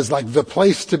Rebbe was like the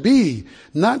place to be.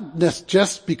 Not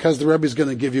just because the Rebbe is going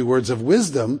to give you words of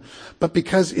wisdom, but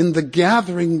because in the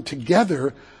gathering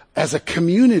together as a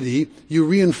community, you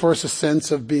reinforce a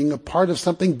sense of being a part of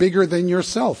something bigger than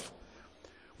yourself,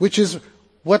 which is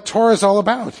what Torah is all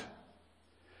about.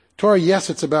 Torah, yes,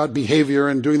 it's about behavior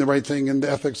and doing the right thing and the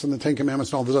ethics and the Ten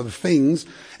Commandments and all those other things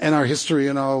and our history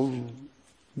and all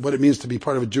what it means to be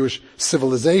part of a Jewish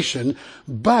civilization,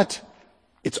 but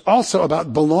it's also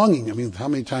about belonging. I mean, how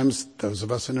many times those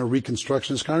of us in a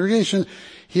Reconstructionist congregation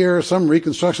hear some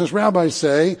Reconstructionist rabbis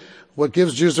say, what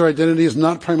gives Jews their identity is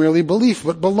not primarily belief,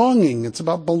 but belonging. It's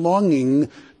about belonging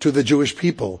to the Jewish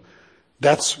people.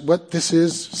 That's what this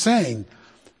is saying.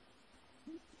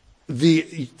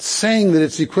 The saying that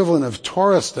it's the equivalent of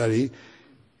Torah study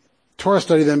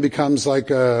then becomes like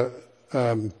a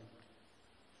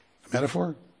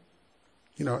metaphor.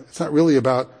 It's not really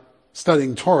about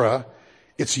studying Torah.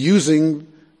 It's using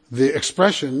the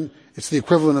expression, it's the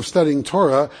equivalent of studying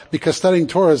Torah, because studying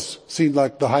Torah is seen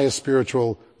like the highest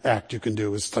spiritual act you can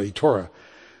do is study Torah.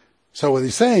 So what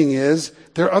he's saying is,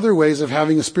 there are other ways of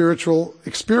having a spiritual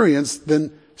experience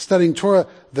than studying Torah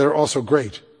that are also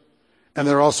great, and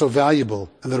they're also valuable,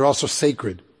 and they're also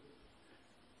sacred.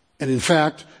 And in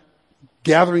fact,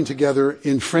 gathering together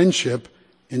in friendship,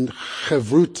 in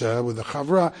chavruta, with the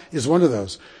chavra, is one of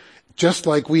those. Just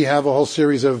like we have a whole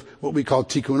series of what we call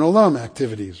tikkun olam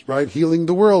activities, right? Healing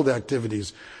the world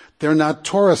activities. They're not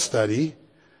Torah study,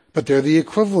 but they're the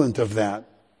equivalent of that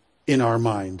in our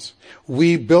minds.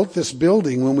 We built this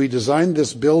building, when we designed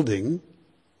this building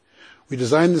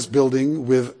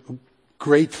with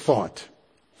great thought.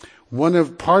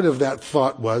 Part of that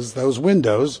thought was those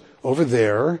windows over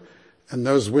there, and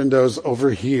those windows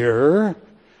over here,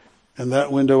 and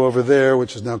that window over there,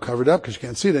 which is now covered up because you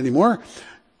can't see it anymore,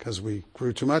 because we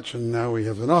grew too much and now we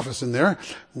have an office in there.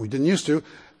 We didn't used to.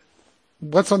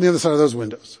 What's on the other side of those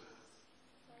windows?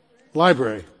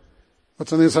 Library.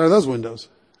 What's on the other side of those windows?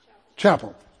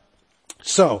 Chapel.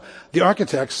 So, the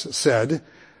architects said,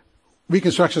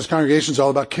 Reconstructionist congregation is all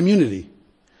about community.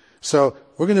 So,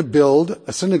 we're going to build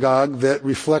a synagogue that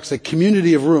reflects a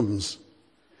community of rooms,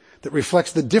 that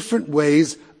reflects the different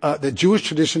ways that Jewish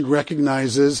tradition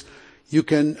recognizes you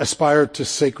can aspire to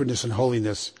sacredness and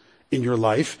holiness in your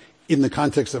life in the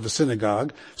context of a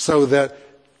synagogue, so that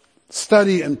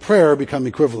study and prayer become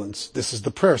equivalents. This is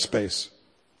the prayer space.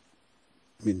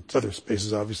 I mean, it's other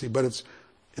spaces obviously, but it's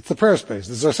the prayer space.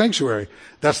 This is our sanctuary.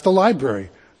 That's the library.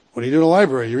 What do you do in a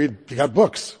library? You got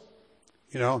books.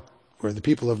 We're the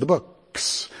people of the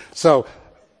books. So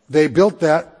they built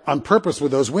that on purpose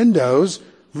with those windows,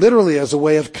 literally as a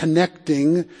way of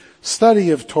connecting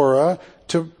study of Torah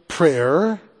to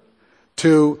prayer,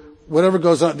 to whatever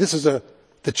goes on. This is the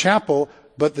chapel,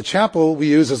 but the chapel we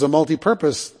use as a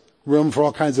multi-purpose room for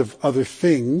all kinds of other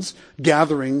things,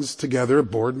 gatherings together,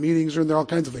 board meetings, or there are all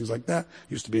kinds of things like that.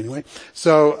 Used to be anyway.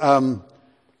 So,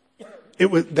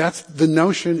 that's the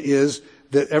notion is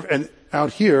that, and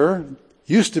out here,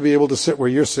 used to be able to sit where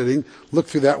you're sitting, look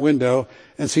through that window,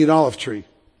 and see an olive tree.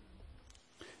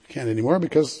 You can't anymore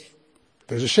because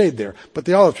there's a shade there, but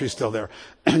the olive tree's still there.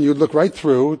 And you'd look right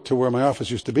through to where my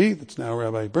office used to be. That's now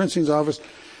Rabbi Bernstein's office.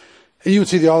 And you would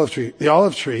see the olive tree. The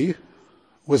olive tree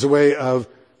was a way of,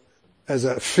 as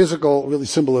a physical, really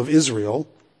symbol of Israel.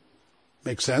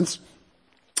 Makes sense.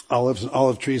 Olives and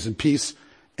olive trees and peace.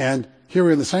 And here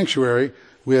we're in the sanctuary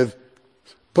with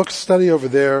book study over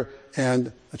there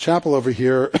and a chapel over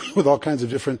here with all kinds of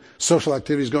different social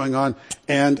activities going on,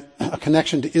 and a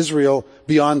connection to Israel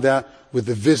beyond that with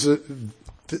the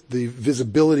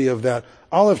visibility of that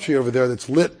olive tree over there that's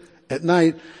lit at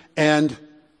night, and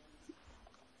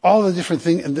all the different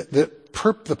things. And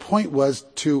the point was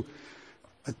to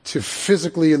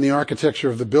physically, in the architecture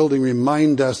of the building,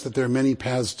 remind us that there are many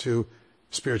paths to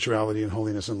spirituality and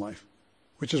holiness in life,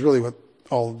 which is really what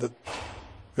all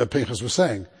that Pinchas was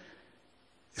saying.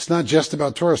 It's not just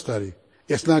about Torah study.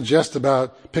 It's not just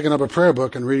about picking up a prayer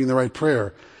book and reading the right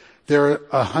prayer. There are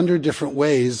 100 different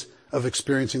ways of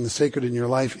experiencing the sacred in your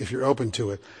life if you're open to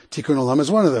it. Tikkun Olam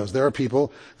is one of those. There are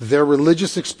people, their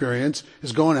religious experience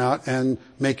is going out and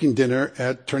making dinner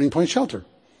at Turning Point Shelter.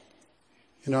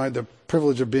 I had the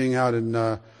privilege of being out in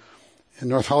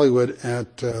North Hollywood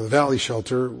at the Valley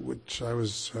Shelter, which I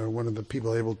was one of the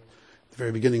people able, at the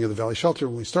very beginning of the Valley Shelter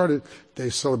when we started. They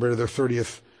celebrated their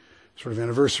 30th sort of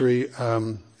anniversary,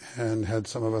 and had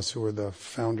some of us who were the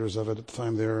founders of it at the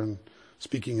time there, and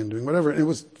speaking and doing whatever. And it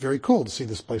was very cool to see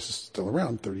this place is still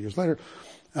around 30 years later.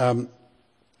 There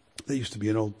used to be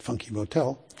an old funky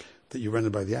motel that you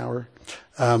rented by the hour,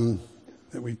 that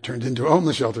we turned into a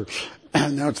homeless shelter.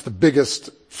 And now it's the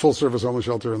biggest full-service homeless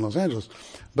shelter in Los Angeles.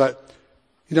 But,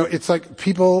 it's like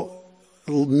people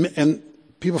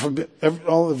from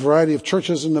all the variety of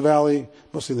churches in the valley,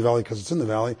 mostly in the valley because it's in the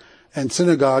valley, and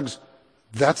synagogues,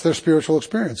 that's their spiritual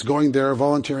experience. Going there,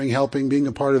 volunteering, helping, being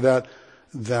a part of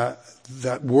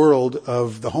that world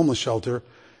of the homeless shelter.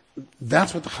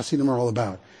 That's what the Hasidim are all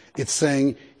about. It's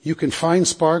saying you can find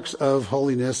sparks of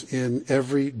holiness in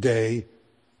everyday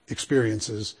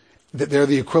experiences. That they're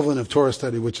the equivalent of Torah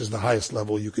study, which is the highest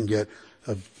level you can get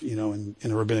of, in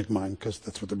a rabbinic mind, because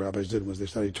that's what the rabbis did was they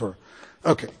studied Torah.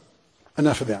 Okay,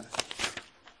 enough of that.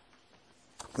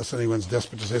 Unless anyone's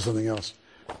desperate to say something else.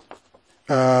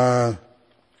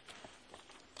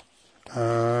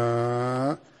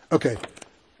 Okay,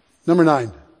 number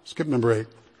 9. Skip number 8.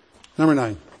 Number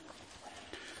 9.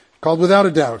 Called Without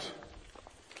a Doubt.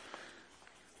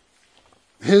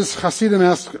 His Hasidim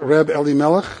asked Reb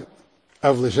Elimelech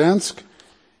of Lizhansk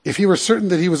if he were certain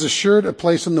that he was assured a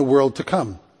place in the world to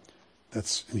come.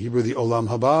 That's in Hebrew the Olam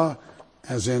Haba,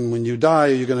 as in when you die,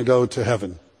 you're going to go to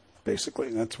heaven. Basically,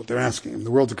 that's what they're asking him,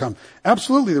 the world to come.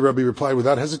 Absolutely, the Rebbe replied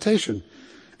without hesitation.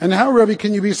 And how, Rebbe,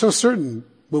 can you be so certain?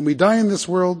 When we die in this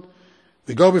world,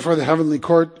 we go before the heavenly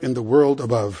court in the world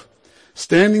above.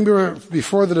 Standing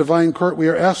before the divine court, we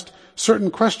are asked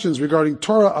certain questions regarding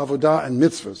Torah, Avodah, and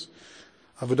mitzvahs.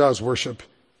 Avodah is worship,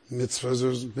 mitzvahs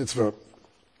is mitzvah.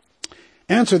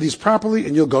 Answer these properly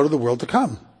and you'll go to the world to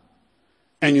come.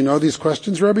 And you know these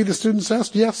questions, Rebbe, the students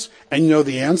asked? Yes. And you know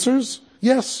the answers?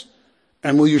 Yes.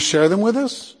 And will you share them with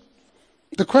us?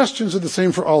 The questions are the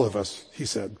same for all of us, he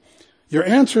said. Your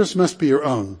answers must be your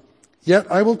own. Yet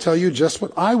I will tell you just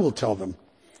what I will tell them.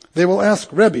 They will ask,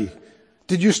 Rebbe,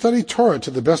 did you study Torah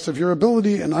to the best of your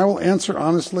ability? And I will answer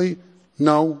honestly,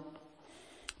 no.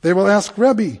 They will ask,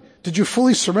 Rebbe, did you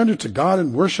fully surrender to God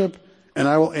and worship? And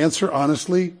I will answer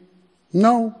honestly,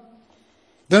 no.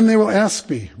 Then they will ask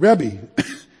me, Rebbe,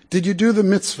 did you do the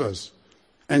mitzvahs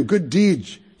and good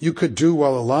deeds you could do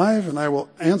while alive? And I will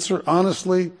answer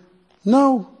honestly,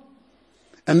 no.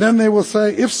 And then they will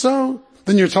say, if so,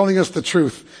 then you're telling us the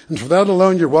truth. And for that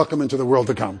alone, you're welcome into the world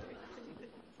to come.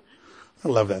 I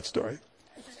love that story.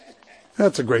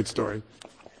 That's a great story.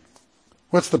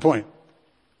 What's the point?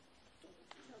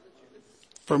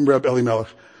 From Reb Elimelech.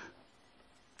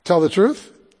 Tell the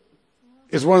truth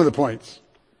is one of the points.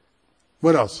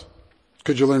 What else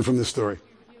could you learn from this story?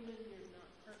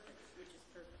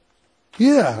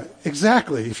 Yeah,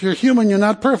 exactly. If you're human, you're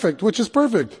not perfect, which is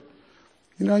perfect.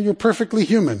 You're perfectly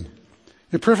human.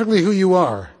 You're perfectly who you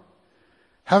are.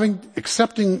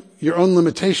 Accepting your own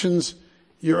limitations,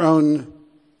 your own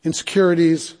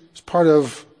insecurities is part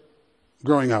of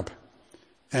growing up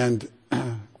and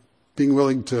being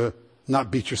willing to not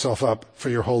beat yourself up for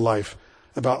your whole life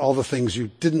about all the things you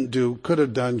didn't do, could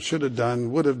have done, should have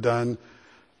done, would have done,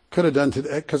 could have done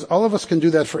today, because all of us can do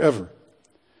that forever.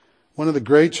 One of the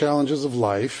great challenges of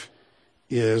life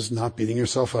is not beating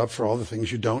yourself up for all the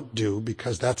things you don't do,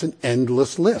 because that's an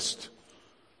endless list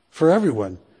for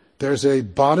everyone. There's a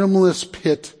bottomless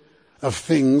pit of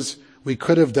things we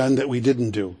could have done that we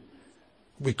didn't do.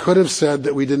 We could have said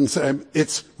that we didn't say.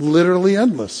 It's literally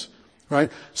endless,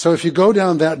 right? So if you go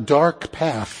down that dark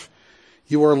path,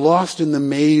 you are lost in the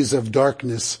maze of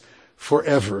darkness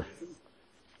forever,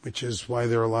 which is why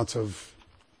there are lots of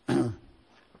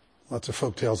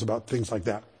folk tales about things like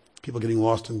that. People getting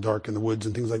lost in dark in the woods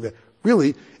and things like that.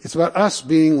 Really, it's about us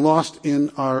being lost in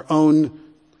our own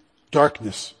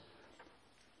darkness.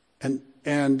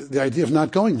 And the idea of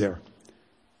not going there.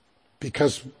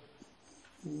 Because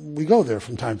we go there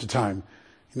from time to time.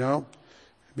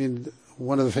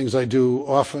 One of the things I do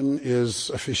often is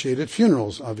officiate at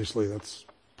funerals, obviously. That's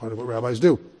part of what rabbis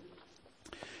do.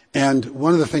 And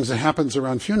one of the things that happens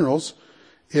around funerals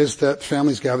is that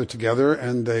families gather together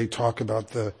and they talk about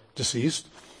the deceased.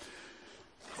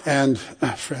 And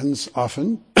friends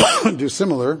often do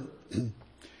similar.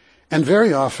 And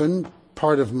very often,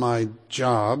 part of my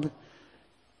job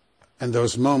and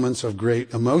those moments of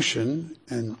great emotion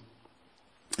and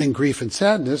grief and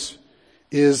sadness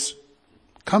is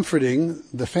comforting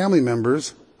the family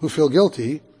members who feel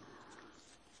guilty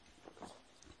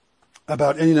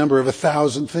about any number of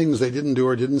 1,000 things they didn't do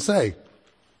or didn't say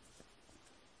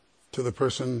to the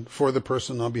person, for the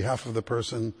person, on behalf of the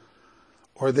person,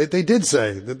 or that they did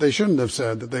say, that they shouldn't have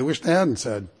said, that they wish they hadn't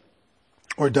said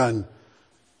or done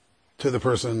to the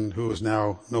person who is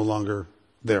now no longer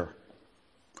there,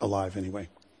 alive anyway.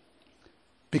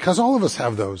 Because all of us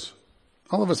have those.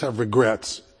 All of us have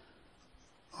regrets.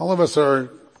 All of us are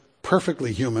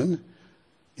perfectly human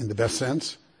in the best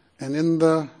sense and in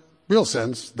the real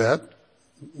sense that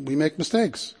we make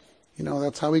mistakes.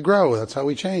 That's how we grow. That's how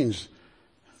we change.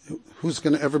 Who's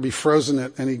going to ever be frozen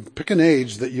at pick an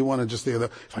age that you want to just,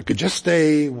 if I could just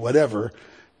stay whatever,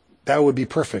 that would be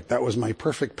perfect. That was my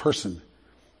perfect person.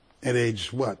 At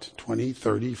age what? 20,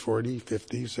 30, 40,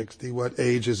 50, 60? What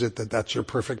age is it that's your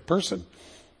perfect person?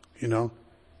 You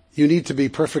need to be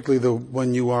perfectly the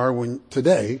one you are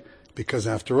today, because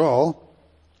after all,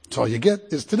 it's all you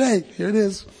get is today. Here it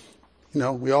is.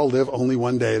 We all live only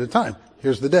one day at a time.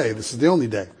 Here's the day. This is the only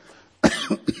day.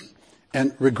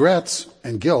 And regrets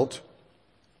and guilt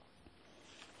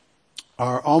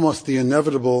are almost the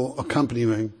inevitable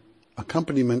accompaniment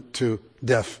to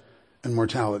death and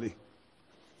mortality.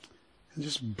 It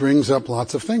just brings up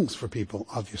lots of things for people,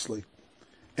 obviously.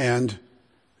 And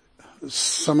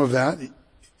some of that,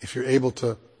 if you're able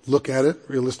to look at it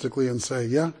realistically and say,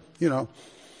 yeah, I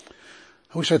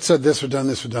wish I'd said this or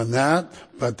done that,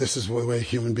 but this is the way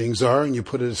human beings are, and you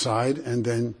put it aside, and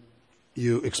then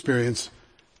you experience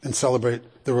and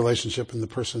celebrate the relationship and the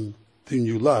person whom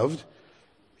you loved,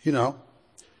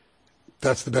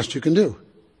 that's the best you can do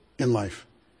in life.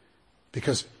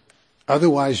 Because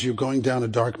otherwise you're going down a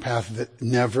dark path that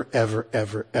never, ever,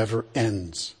 ever, ever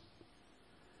ends.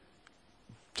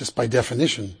 Just by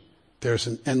definition, there's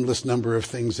an endless number of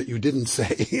things that you didn't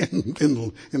say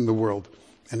in the world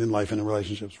and in life and in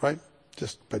relationships, right?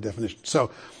 Just by definition.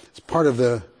 So it's part of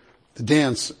the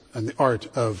dance and the art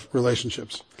of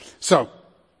relationships. So,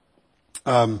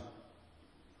 anything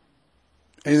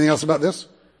else about this?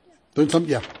 Doing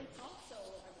something? Yeah. It's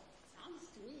also, sounds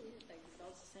to me like it's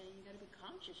also saying you got to be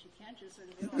conscious. You can't just sort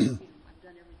of, I've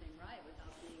done everything right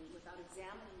without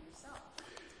examining yourself.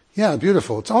 Yeah,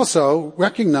 beautiful. It's also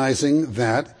recognizing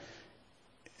that,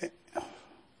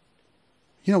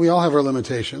 we all have our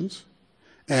limitations,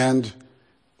 and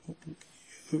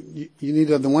you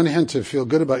need on the one hand to feel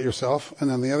good about yourself,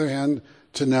 and on the other hand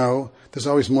to know there's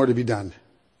always more to be done.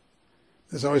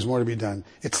 There's always more to be done.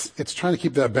 It's trying to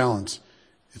keep that balance.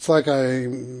 It's like I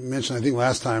mentioned, I think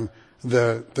last time,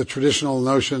 the traditional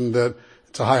notion that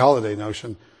it's a high holiday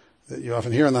notion that you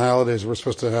often hear on the high holidays. We're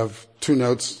supposed to have two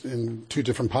notes in two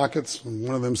different pockets. And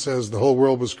one of them says, the whole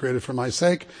world was created for my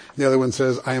sake. And the other one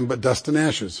says, I am but dust and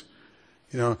ashes.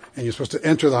 And you're supposed to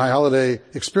enter the high holiday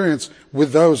experience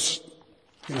with those,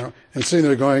 and sitting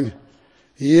there going,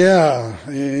 yeah,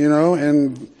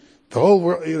 and the whole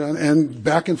world, and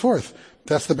back and forth.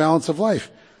 That's the balance of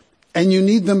life. And you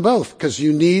need them both, because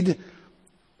you need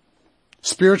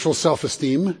spiritual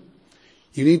self-esteem.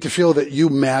 You need to feel that you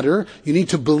matter. You need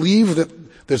to believe that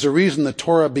there's a reason the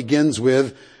Torah begins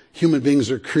with human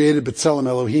beings are created b'tselem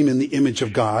Elohim, in the image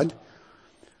of God.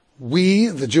 We,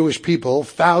 the Jewish people,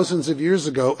 thousands of years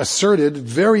ago, asserted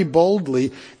very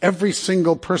boldly every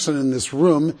single person in this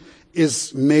room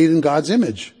is made in God's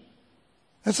image.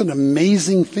 That's an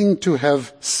amazing thing to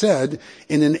have said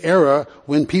in an era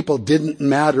when people didn't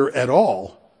matter at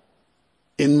all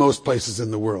in most places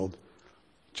in the world.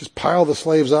 Just pile the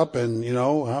slaves up and,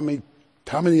 how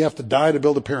many have to die to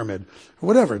build a pyramid? Or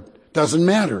whatever. It doesn't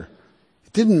matter.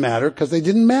 It didn't matter because they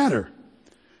didn't matter.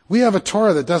 We have a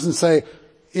Torah that doesn't say,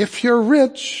 if you're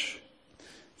rich,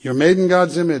 you're made in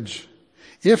God's image.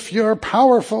 If you're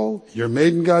powerful, you're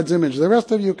made in God's image. The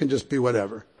rest of you can just be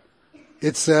whatever.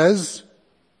 It says,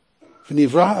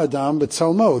 V'nivra Adam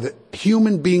b'tzelmo, that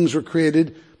human beings were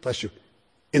created, bless you,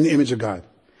 in the image of God.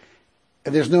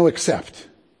 And there's no except.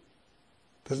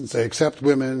 It doesn't say except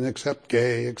women, except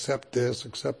gay, except this,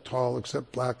 except tall,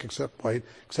 except black, except white,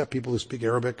 except people who speak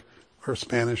Arabic or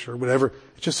Spanish or whatever.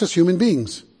 It just says human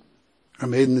beings are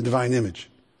made in the divine image.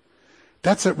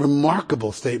 That's a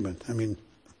remarkable statement. I mean,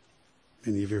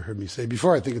 many of you heard me say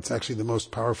before, I think it's actually the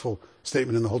most powerful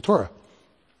statement in the whole Torah.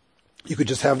 You could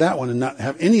just have that one and not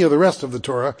have any of the rest of the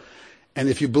Torah. And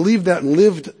if you believed that and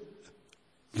lived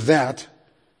that,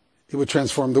 it would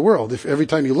transform the world. If every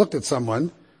time you looked at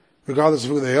someone, regardless of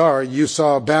who they are, you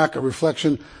saw back a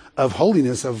reflection of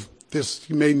holiness, of this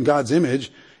made in God's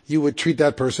image, you would treat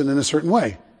that person in a certain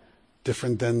way.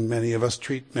 Different than many of us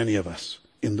treat many of us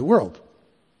in the world.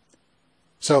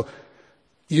 So,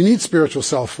 you need spiritual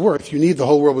self-worth. You need the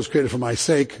whole world was created for my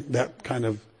sake, that kind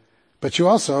of, but you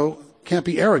also can't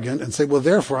be arrogant and say, well,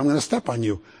 therefore I'm going to step on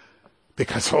you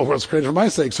because the whole world was created for my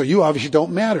sake. So you obviously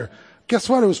don't matter. Guess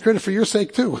what? It was created for your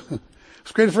sake too. It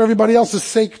was created for everybody else's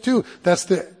sake too. That's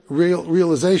the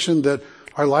realization that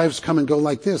our lives come and go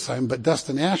like this. I'm but dust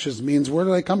and ashes means, where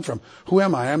did I come from? Who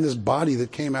am I? I'm this body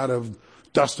that came out of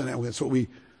dust and ashes. That's what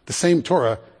the same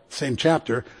Torah, same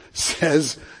chapter,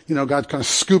 says, God kind of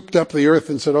scooped up the earth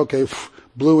and said, okay,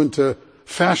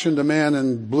 fashioned a man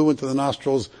and blew into the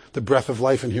nostrils the breath of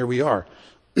life, and here we are.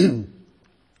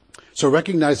 So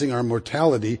recognizing our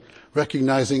mortality,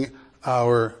 recognizing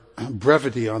our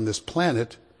brevity on this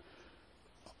planet,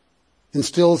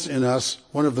 instills in us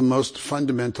one of the most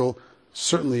fundamental,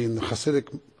 certainly in the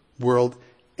Hasidic world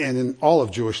and in all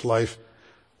of Jewish life,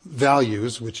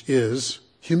 values, which is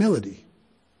humility.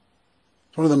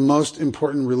 One of the most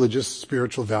important religious,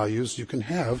 spiritual values you can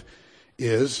have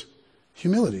is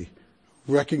humility.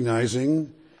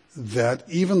 Recognizing that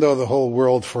even though the whole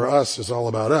world for us is all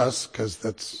about us, because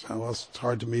that's how else it's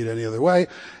hard to meet any other way,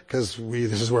 because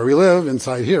this is where we live,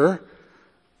 inside here,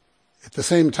 at the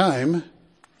same time,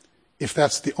 if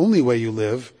that's the only way you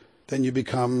live, then you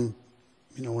become,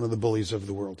 one of the bullies of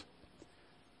the world.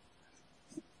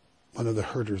 One of the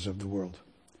herders of the world.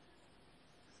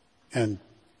 And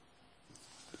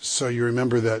so you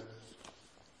remember that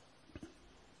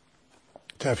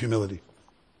to have humility.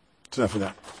 It's enough of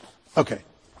that. Okay.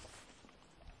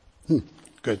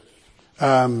 Good.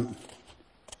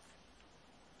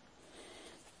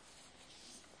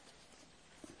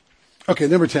 Okay,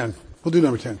 number 10. We'll do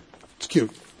number 10. It's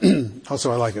cute.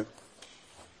 Also, I like it.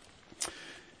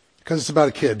 Because it's about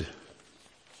a kid.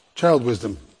 Child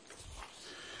wisdom.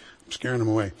 I'm scaring him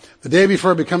away. The day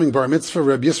before becoming bar mitzvah,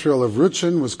 Reb Yisrael of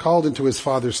Rutschen was called into his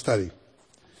father's study.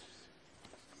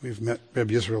 We've met Reb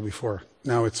Yisrael before.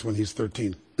 Now it's when he's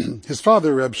 13. His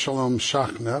father, Reb Shalom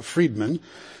Shachna Friedman,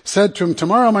 said to him,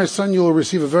 "Tomorrow, my son, you will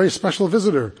receive a very special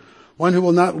visitor, one who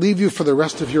will not leave you for the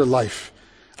rest of your life.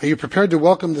 Are you prepared to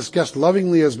welcome this guest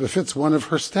lovingly as befits one of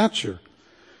her stature?"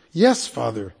 "Yes,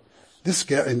 father." This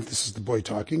guest, and this is the boy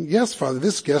talking. "Yes, father,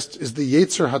 this guest is the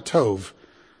Yetzer HaTov."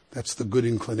 That's the good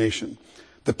inclination.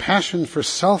 The passion for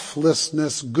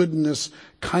selflessness, goodness,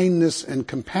 kindness, and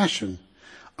compassion.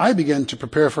 I began to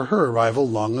prepare for her arrival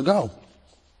long ago.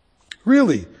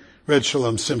 "Really?" Reb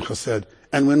Shalom Simcha said.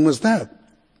 "And when was that?"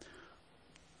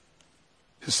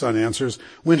 His son answers,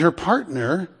 "When her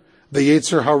partner, the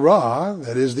Yetzer Hara,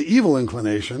 that is the evil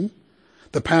inclination,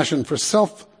 the passion for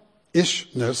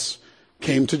selfishness,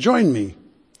 came to join me.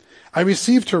 I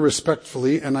received her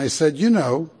respectfully, and I said, you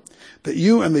know that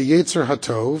you and the Yetzer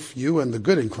HaTov, you and the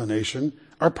good inclination,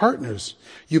 are partners.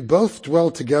 You both dwell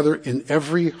together in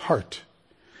every heart.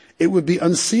 It would be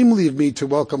unseemly of me to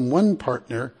welcome one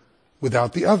partner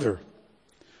without the other.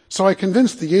 So I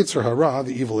convinced the Yetzer Hara,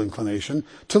 the evil inclination,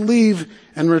 to leave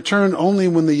and return only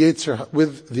with the Yetzer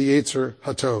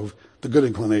HaTov, the good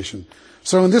inclination.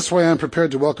 So in this way I am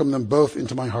prepared to welcome them both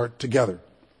into my heart together."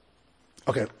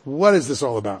 Okay, what is this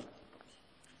all about?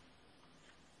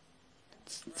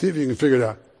 See if you can figure it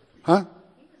out. Huh?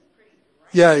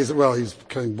 Yeah, he's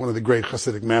kind of one of the great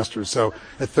Hasidic masters. So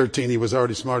at 13 he was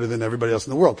already smarter than everybody else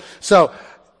in the world. So,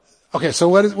 okay, so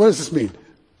what does this mean?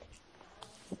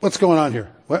 What's going on here?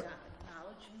 What?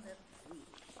 Acknowledging that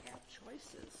we have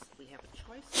choices. We have a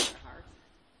choice in our heart,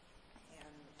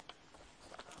 and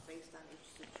based on each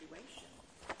situation,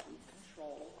 we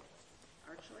control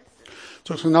our choices.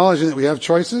 So it's acknowledging that we have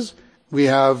choices.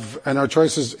 And our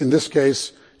choices in this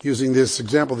case, using this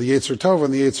example, the Yetzer Tov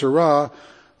and the Yetzer Ra,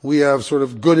 we have sort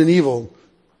of good and evil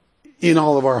in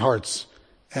all of our hearts.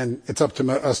 And it's up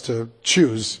to us to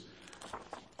choose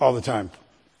all the time.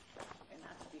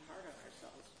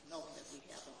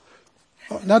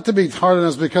 Not to be hard on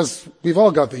us because we've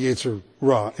all got the Yetzer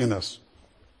Ra in us.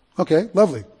 Okay,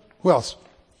 lovely. Who else?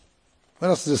 What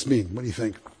else does this mean? What do you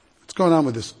think? What's going on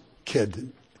with this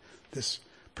kid, this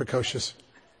precocious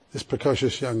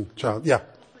young child? Yeah.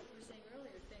 What you were saying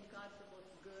earlier, thank God for both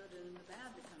the good and the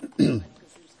bad that come in life,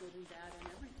 because there's good and bad in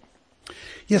everything.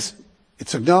 Yes,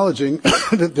 it's acknowledging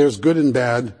that there's good and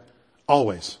bad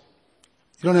always.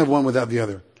 You don't have one without the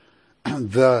other.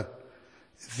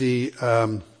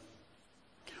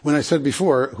 When I said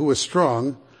before, who is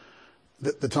strong,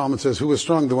 the Talmud says, who is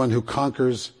strong? The one who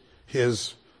conquers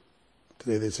his,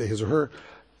 today they say his or her,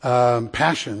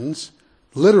 passions.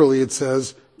 Literally it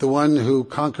says, the one who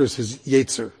conquers his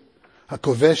Yetzer.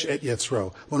 HaKovesh et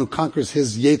Yetzro. One who conquers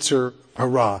his Yetzer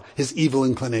Hara, his evil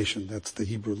inclination. That's the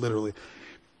Hebrew, literally.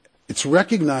 It's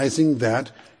recognizing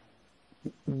that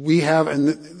we have, and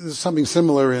there's something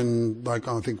similar in, I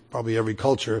think probably every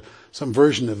culture, some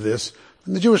version of this.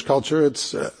 In the Jewish culture,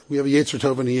 it's we have a Yetzer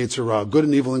Tov and a Yetzer Ra, good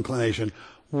and evil inclination.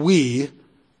 We,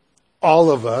 all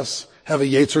of us, have a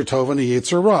Yetzer Tov and a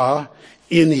Yetzer Ra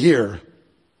in here,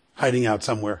 hiding out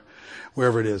somewhere,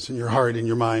 wherever it is, in your heart, in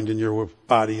your mind, in your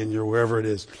body, in your wherever it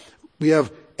is. We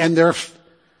have, and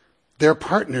they're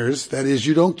partners. That is,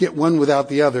 you don't get one without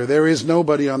the other. There is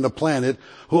nobody on the planet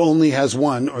who only has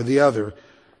one or the other.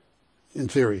 In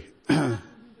theory.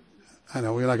 I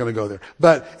know, we're not going to go there.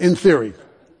 But in theory.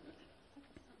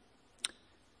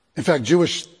 In fact,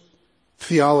 Jewish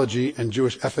theology and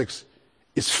Jewish ethics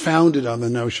is founded on the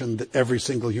notion that every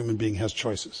single human being has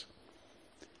choices.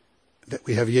 That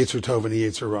we have Yetzer Tov and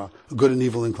Yetzer Ra, a good and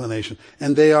evil inclination.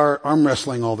 And they are arm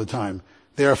wrestling all the time.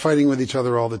 They are fighting with each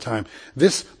other all the time.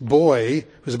 This boy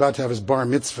who's about to have his bar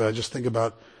mitzvah, just think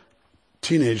about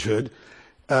teenagehood,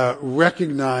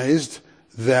 recognized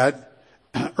that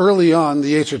early on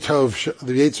the Yetzer Tov,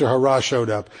 the Yetzer Hara showed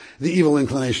up, the evil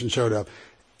inclination showed up.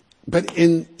 But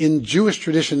in Jewish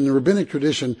tradition, in the rabbinic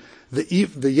tradition, the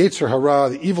Yetzer Hara,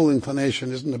 the evil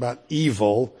inclination, isn't about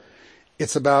evil.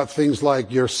 It's about things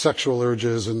like your sexual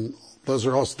urges, and those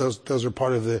are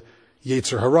part of the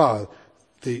Yetzer Hara,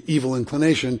 the evil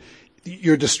inclination.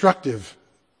 Your destructive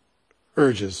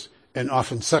urges, and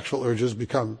often sexual urges,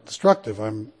 become destructive.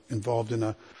 I'm involved in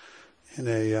a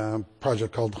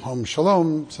project called Home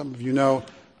Shalom. Some of you know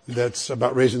that's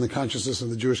about raising the consciousness of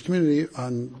the Jewish community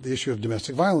on the issue of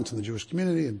domestic violence in the Jewish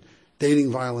community and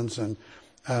dating violence, and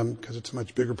because it's a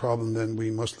much bigger problem than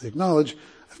we mostly acknowledge.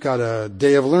 I've got a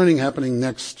day of learning happening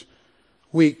next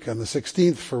week on the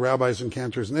 16th for rabbis and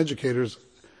cantors and educators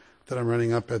that I'm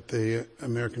running up at the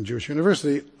American Jewish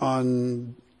University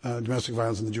on domestic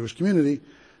violence in the Jewish community,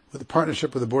 with a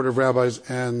partnership with the Board of Rabbis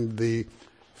and the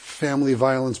Family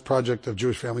Violence Project of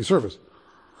Jewish Family Service.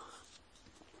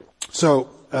 So,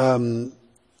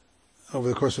 over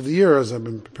the course of the year, as I've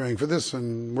been preparing for this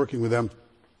and working with them,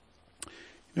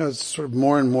 it's sort of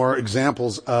more and more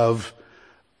examples of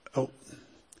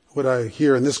what I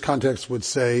hear in this context would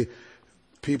say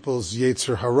people's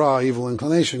Yetzer Hara, evil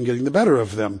inclination, getting the better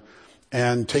of them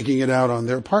and taking it out on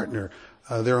their partner,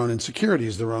 their own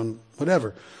insecurities, their own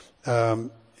whatever.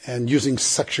 And using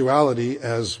sexuality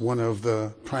as one of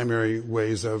the primary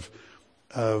ways of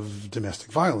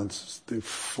domestic violence, the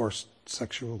forced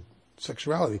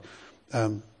sexuality.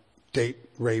 Date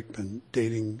rape and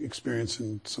dating experience,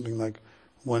 and something like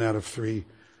 1 out of 3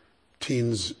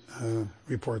 teens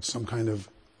reports some kind of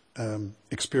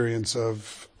experience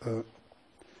of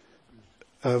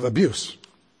abuse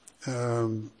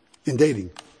in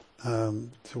dating.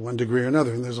 To one degree or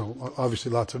another. And there's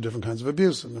obviously lots of different kinds of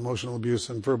abuse, and emotional abuse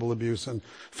and verbal abuse and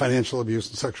financial abuse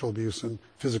and sexual abuse and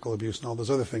physical abuse and all those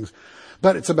other things.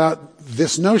 But it's about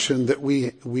this notion that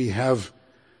we have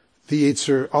the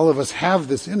Yetzer, all of us have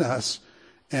this in us,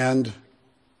 and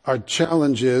our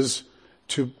challenge is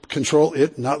to control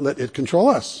it, not let it control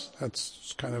us.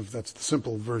 That's the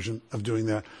simple version of doing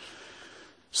that.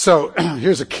 So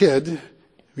here's a kid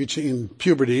reaching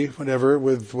puberty, whatever,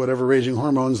 with whatever raging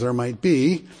hormones there might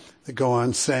be that go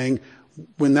on, saying,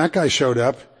 when that guy showed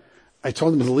up, I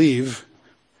told him to leave,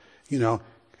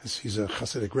 because he's a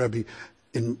Hasidic Rebbe,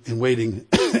 in waiting,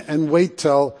 and wait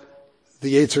till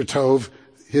the Yetzer Tov,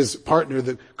 his partner,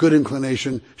 the good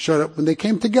inclination, showed up. When they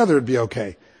came together, it'd be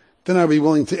okay. Then I'd be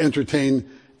willing to entertain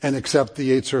and accept the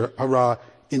Yetzer Hara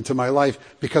into my life,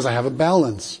 because I have a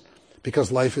balance,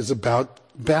 because life is about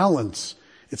balance.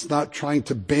 It's not trying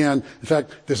to ban. In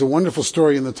fact, there's a wonderful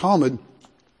story in the Talmud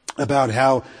about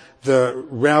how the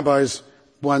rabbis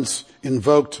once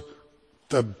invoked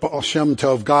the Baal Shem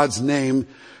Tov, God's name,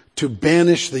 to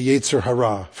banish the Yetzer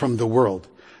Hara from the world.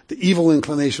 The evil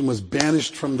inclination was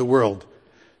banished from the world.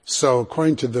 So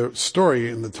according to the story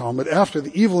in the Talmud, after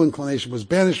the evil inclination was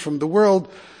banished from the world,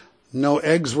 no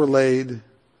eggs were laid,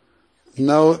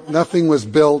 nothing was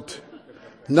built,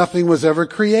 nothing was ever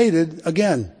created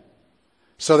again.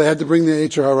 So they had to bring the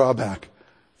Yetzer Hara back,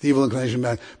 the evil inclination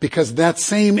back, because that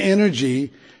same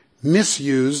energy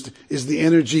misused is the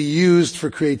energy used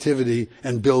for creativity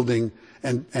and building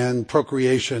and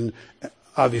procreation.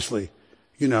 Obviously,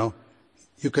 you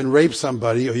can rape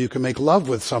somebody or you can make love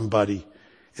with somebody.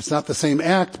 It's not the same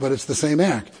act, but it's the same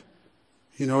act.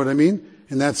 You know what I mean?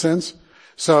 In that sense?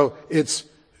 So it's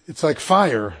like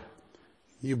fire.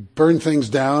 You burn things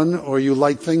down or you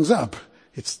light things up.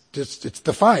 It's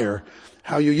the fire.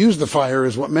 How you use the fire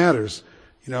is what matters.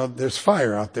 There's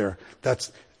fire out there.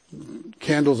 That's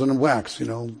candles and wax, and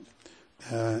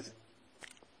a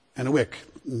wick.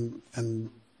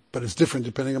 But it's different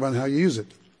depending upon how you use it.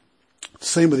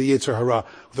 Same with the Yetzer Hara,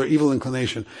 with our evil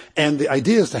inclination. And the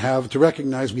idea is to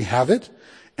recognize we have it,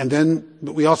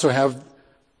 but we also have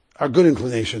our good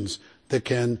inclinations that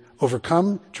can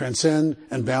overcome, transcend,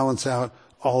 and balance out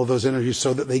all of those energies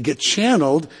so that they get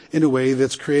channeled in a way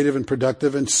that's creative and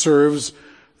productive and serves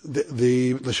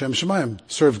the L'Shem Shemayim,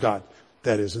 serves God,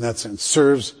 that is, in that sense,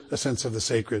 serves a sense of the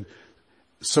sacred,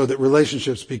 so that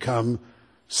relationships become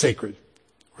sacred.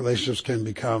 Relationships can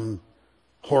become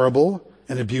horrible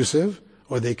and abusive,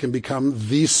 or they can become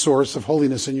the source of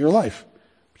holiness in your life,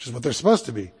 which is what they're supposed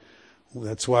to be.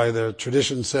 That's why the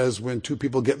tradition says when two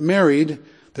people get married,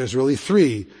 there's really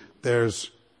three.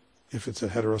 There's, if it's a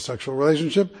heterosexual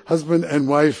relationship, husband and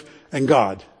wife and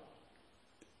God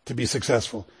to be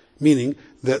successful. Meaning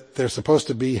that they're supposed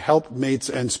to be helpmates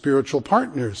and spiritual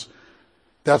partners.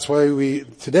 That's why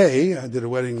today, I did a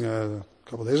wedding a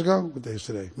couple of days ago. What day is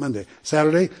today? Monday.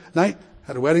 Saturday night,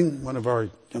 had a wedding. One of our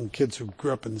young kids who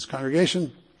grew up in this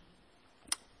congregation,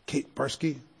 Kate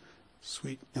Barsky,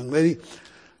 sweet young lady,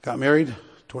 got married,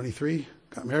 23,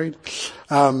 got married.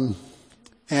 Why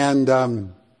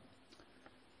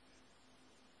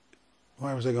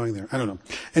was I going there? I don't know.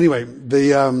 Anyway, they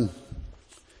had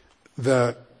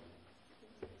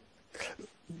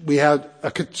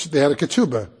a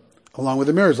ketubah along with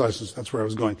the marriage license. That's where I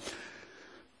was going.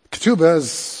 Ketubah,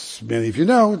 as many of you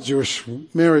know, Jewish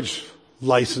marriage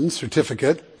license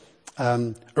certificate,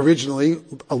 originally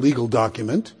a legal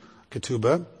document,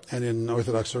 ketubah, and in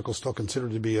Orthodox circles still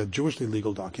considered to be a Jewishly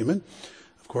legal document,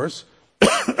 of course.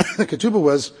 The ketubah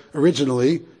was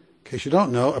originally, in case you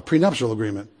don't know, a prenuptial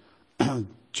agreement.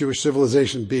 Jewish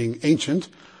civilization being ancient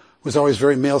was always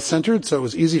very male-centered, so it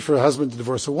was easy for a husband to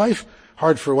divorce a wife,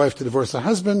 hard for a wife to divorce a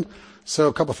husband. So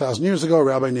a couple thousand years ago, a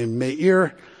rabbi named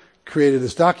Meir created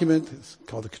this document, it's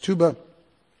called the ketubah,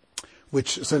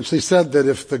 which essentially said that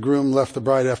if the groom left the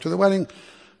bride after the wedding,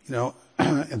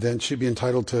 and then she'd be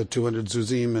entitled to 200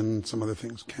 zuzim and some other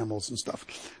things, camels and stuff.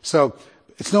 So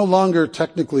it's no longer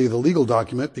technically the legal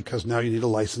document because now you need a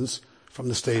license from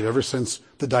the state. Ever since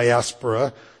the diaspora,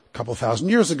 a couple thousand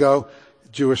years ago,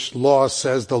 Jewish law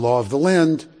says the law of the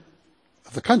land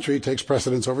of the country takes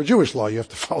precedence over Jewish law. You have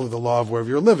to follow the law of wherever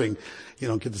you're living. You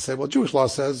don't get to say, well, Jewish law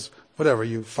says whatever,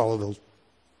 you follow the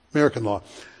American law.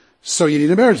 So you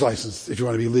need a marriage license if you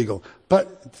want to be legal.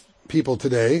 But people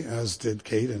today, as did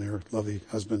Kate and her lovely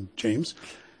husband James,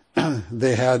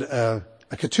 they had a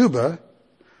ketubah,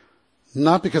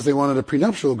 not because they wanted a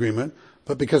prenuptial agreement,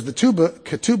 but because the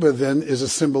ketubah then is a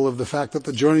symbol of the fact that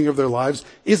the joining of their lives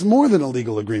is more than a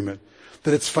legal agreement,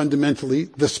 that it's fundamentally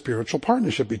the spiritual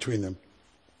partnership between them.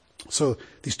 So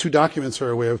these two documents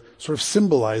are a way of sort of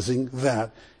symbolizing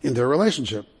that in their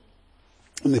relationship.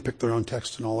 And they pick their own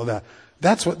text and all of that.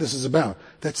 That's what this is about.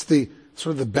 That's the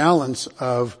sort of the balance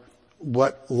of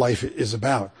what life is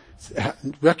about.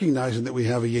 Recognizing that we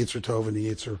have a Yetzer Tov and a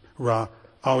Yetzer Ra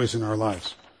always in our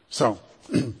lives. So,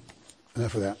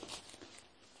 enough of that.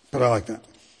 But I like that.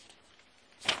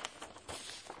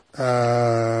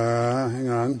 Hang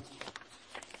on.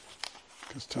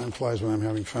 Because time flies when I'm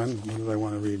having fun. What did I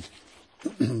want to read?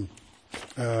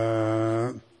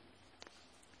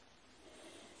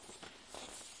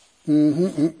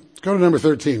 Go to number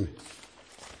 13. You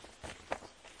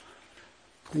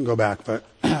can go back, but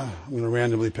I'm going to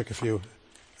randomly pick a few.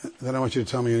 Then I want you to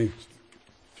tell me any,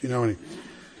 if you know any.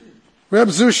 Reb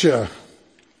Zusha,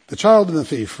 the child and the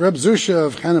thief. Reb Zusha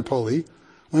of Hanapoli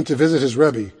went to visit his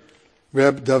Rebbe,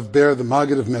 Reb Dovber, the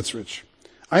Maggid of Metzrich.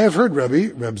 I have heard,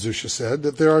 Rebbe, Reb Zusha said,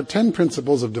 that there are 10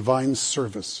 principles of divine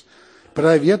service, but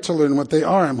I have yet to learn what they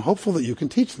are. I'm hopeful that you can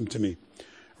teach them to me.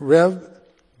 Reb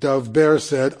Dovber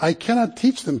said, I cannot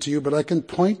teach them to you, but I can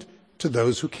point to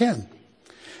those who can.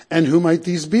 And who might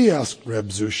these be? Asked Reb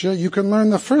Zusha. You can learn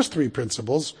the first 3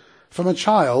 principles from a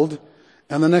child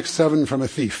and the next 7 from a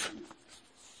thief.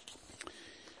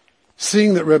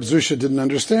 Seeing that Reb Zusha didn't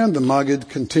understand, the Maggid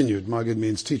continued. Maggid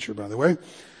means teacher, by the way.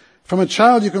 From a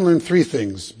child you can learn 3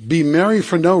 things. Be merry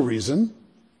for no reason,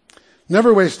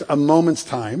 never waste a moment's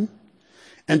time,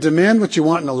 and demand what you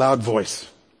want in a loud voice.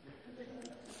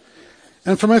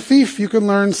 And from a thief you can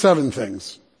learn 7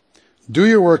 things. Do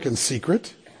your work in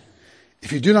secret.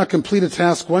 If you do not complete a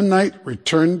task one night,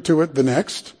 return to it the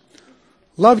next.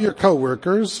 Love your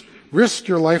co-workers. Risk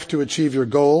your life to achieve your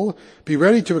goal. Be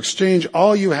ready to exchange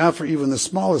all you have for even the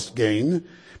smallest gain.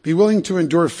 Be willing to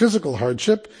endure physical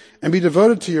hardship and be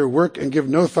devoted to your work and give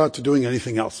no thought to doing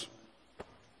anything else.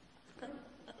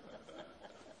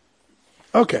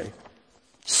 Okay.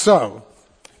 So,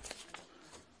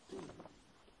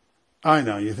 I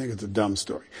know you think it's a dumb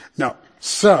story. No.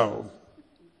 So,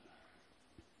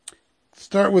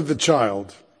 start with the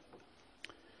child.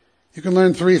 You can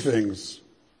learn 3 things.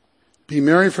 Be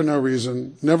merry for no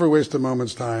reason, never waste a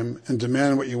moment's time, and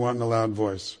demand what you want in a loud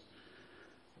voice.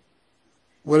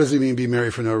 What does he mean, be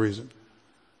merry for no reason?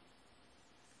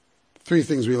 3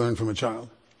 things we learn from a child.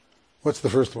 What's the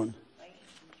first one?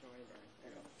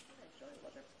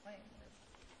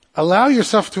 Allow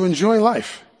yourself to enjoy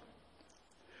life.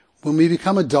 When we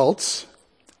become adults,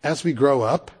 as we grow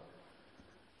up,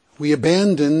 we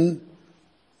abandon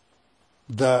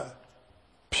the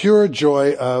pure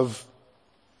joy of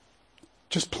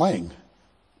just playing.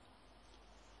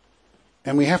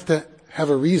 And we have to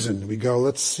have a reason. We go,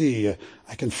 let's see,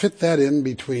 I can fit that in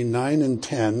between 9 and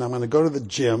 10. I'm going to go to the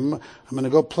gym. I'm going to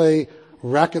go play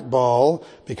racquetball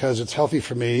because it's healthy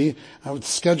for me. I would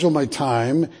schedule my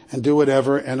time and do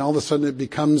whatever, and all of a sudden it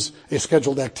becomes a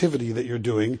scheduled activity that you're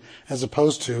doing, as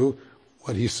opposed to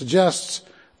what he suggests,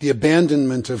 the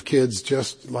abandonment of kids,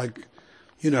 just like,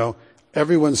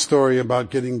 everyone's story about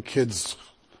getting kids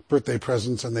birthday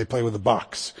presents and they play with a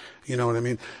box. You know what I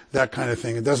mean? That kind of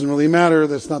thing. It doesn't really matter.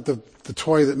 That's not the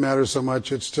toy that matters so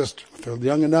much. It's just, if they're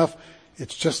young enough,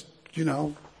 it's just,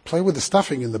 play with the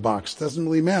stuffing in the box. It doesn't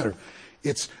really matter.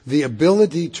 It's the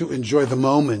ability to enjoy the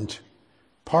moment.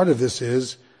 Part of this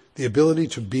is the ability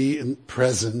to be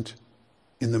present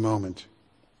in the moment.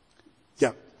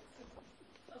 Yeah.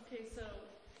 Okay, so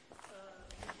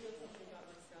I feel something about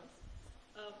myself.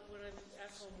 When I'm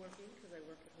at home working, because I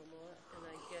work at home a lot, and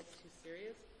I get too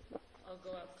serious, I'll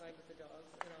go outside with the dogs,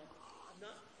 and I'm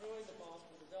not throwing the ball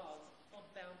to the dogs, I'll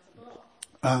bounce a ball.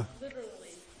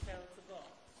 Literally bounce a ball.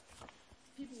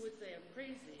 People would say I'm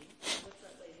crazy. What's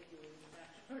that lady doing in the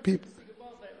backyard? Bouncing a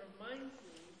ball, but it reminds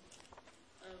me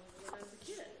of when I was a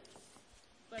kid.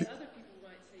 But other people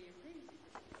might say you're crazy.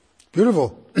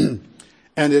 Beautiful.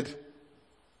 And it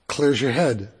clears your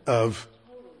head of,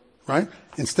 right?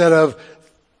 Instead of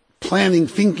planning,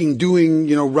 thinking, doing,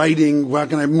 writing, how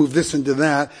can I move this into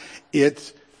that?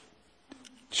 It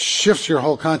shifts your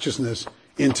whole consciousness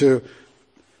into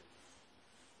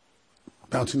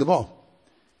bouncing the ball,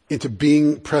 into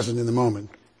being present in the moment.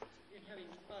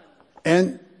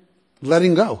 And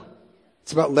letting go.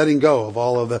 It's about letting go of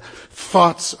all of the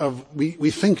thoughts of,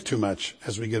 we think too much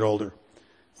as we get older.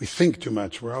 We think too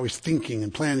much. We're always thinking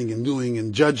and planning and doing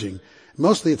and judging.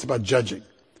 Mostly it's about judging,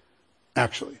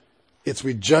 actually. It's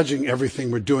we judging everything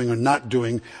we're doing or not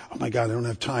doing. Oh my God, I don't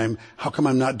have time. How come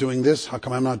I'm not doing this? How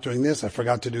come I'm not doing this? I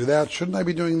forgot to do that. Shouldn't I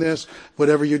be doing this?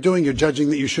 Whatever you're doing, you're judging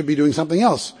that you should be doing something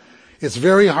else. It's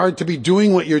very hard to be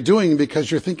doing what you're doing because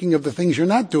you're thinking of the things you're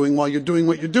not doing while you're doing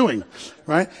what you're doing,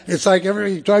 right? It's like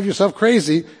you drive yourself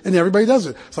crazy and everybody does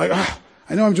it. It's like,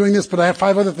 I know I'm doing this, but I have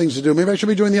 5 other things to do. Maybe I should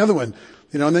be doing the other one,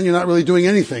 and then you're not really doing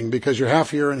anything because you're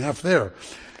half here and half there.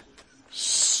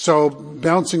 So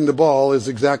bouncing the ball is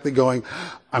exactly going,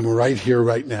 I'm right here,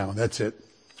 right now. That's it.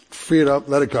 Free it up,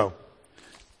 let it go.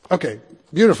 Okay,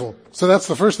 beautiful. So that's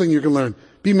the first thing you can learn.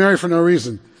 Be merry for no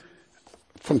reason.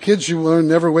 From kids you learn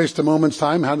never waste a moment's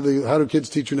time. How do kids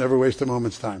teach you never waste a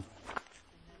moment's time?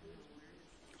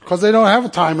 Because they don't have a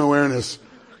time awareness.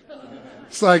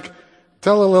 It's like,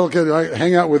 tell a little kid, I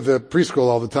hang out with the preschool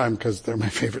all the time because they're my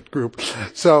favorite group.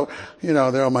 So,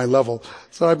 they're on my level.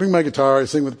 So I bring my guitar, I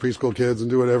sing with the preschool kids and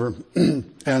do whatever.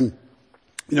 And,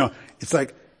 it's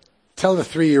like, tell the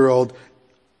 3-year-old,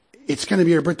 it's going to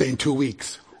be your birthday in 2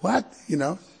 weeks. What?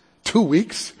 2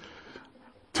 weeks?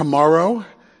 Tomorrow?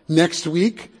 Next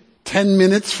week? 10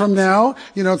 minutes from now?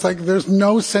 It's like there's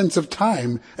no sense of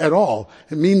time at all.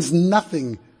 It means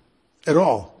nothing at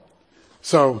all.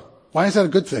 So, why is that a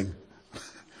good thing?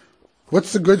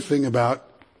 What's the good thing about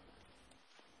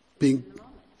being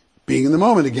in the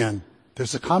moment again?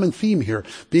 There's a common theme here.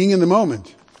 Being in the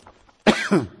moment.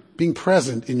 Being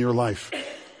present in your life.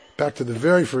 Back to the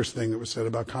very first thing that was said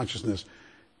about consciousness.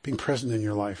 Being present in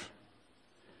your life.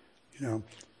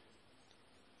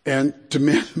 And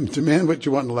demand what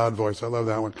you want in a loud voice. I love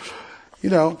that one.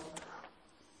 It's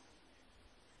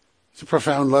a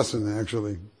profound lesson,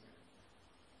 actually.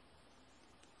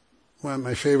 One of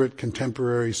my favorite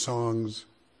contemporary songs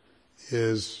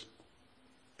is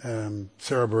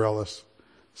Sarah Bareilles.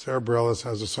 Sarah Bareilles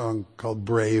has a song called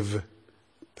Brave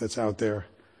that's out there.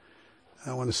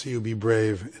 I want to see you be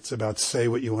brave. It's about say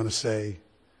what you want to say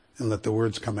and let the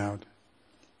words come out.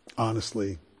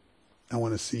 Honestly, I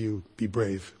want to see you be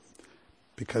brave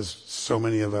because so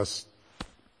many of us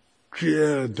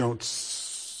don't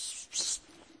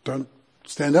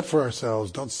stand up for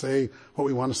ourselves, don't say what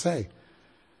we want to say.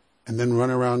 And then run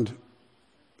around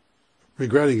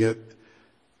regretting it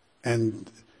and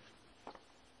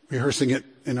rehearsing it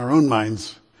in our own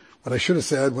minds. What I should have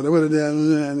said, what I would have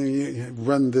done, and you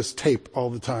run this tape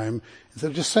all the time instead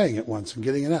of just saying it once and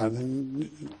getting it out. And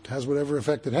it has whatever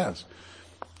effect it has.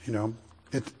 And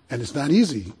it's not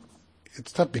easy.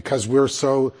 It's tough because we're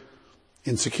so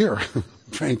insecure,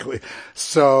 frankly.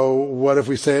 So what if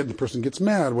we say it and the person gets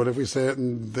mad? What if we say it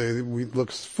and we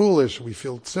look foolish? We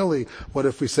feel silly. What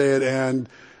if we say it and,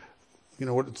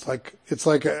 what it's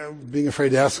like being afraid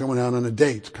to ask someone out on a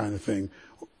date kind of thing.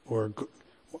 Or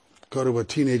go to a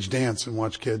teenage dance and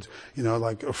watch kids,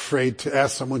 like afraid to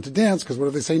ask someone to dance because what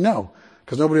if they say no?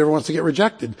 because nobody ever wants to get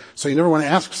rejected. So you never want to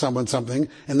ask someone something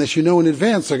unless you know in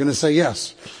advance they're going to say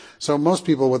yes. So most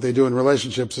people, what they do in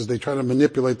relationships is they try to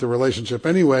manipulate the relationship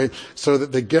anyway so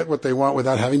that they get what they want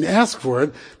without having to ask for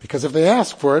it. Because if they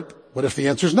ask for it, what if the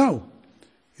answer is no?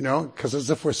 Because as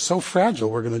if we're so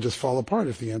fragile, we're going to just fall apart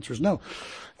if the answer is no.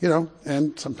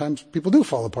 And sometimes people do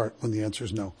fall apart when the answer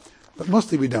is no. But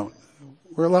mostly we don't.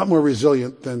 We're a lot more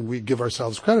resilient than we give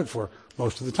ourselves credit for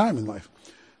most of the time in life.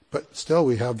 But still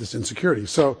we have this insecurity.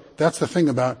 So that's the thing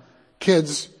about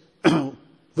kids,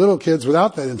 little kids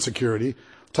without that insecurity,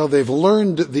 till they've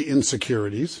learned the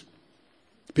insecurities.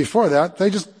 Before that, they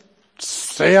just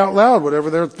say out loud whatever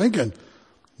they're thinking.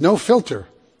 No filter.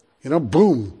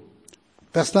 Boom.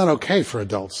 That's not okay for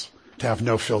adults to have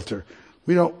no filter.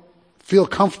 We don't feel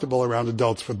comfortable around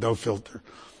adults with no filter.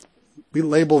 We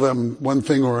label them one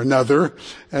thing or another,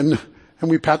 and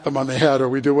we pat them on the head or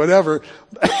we do whatever.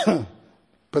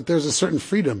 But there's a certain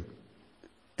freedom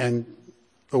and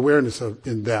awareness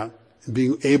in that, and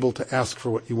being able to ask for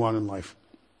what you want in life.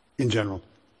 In general.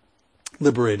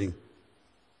 Liberating.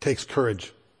 Takes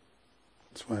courage.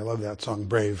 That's why I love that song,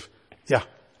 Brave. Yeah.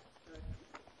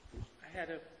 I had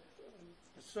a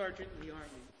sergeant in the Army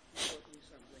who taught me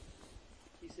something.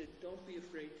 He said, don't be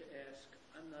afraid to ask.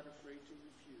 I'm not afraid to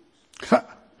refuse.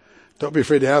 Don't be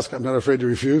afraid to ask. I'm not afraid to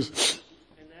refuse.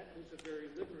 And that was a very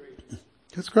liberating.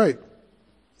 That's great.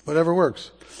 Whatever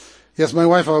works. Yes, my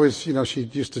wife always, she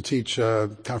used to teach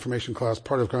confirmation class,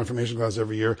 part of confirmation class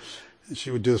every year. She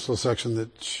would do this little section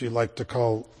that she liked to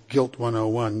call Guilt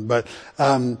 101. But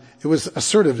it was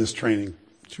assertiveness training.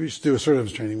 She used to do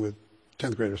assertiveness training with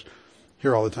 10th graders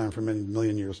here all the time for many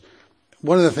million years.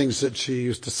 One of the things that she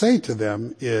used to say to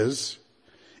them is,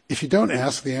 if you don't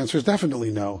ask, the answer is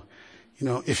definitely no.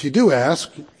 If you do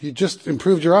ask, you just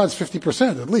improved your odds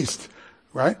 50% at least,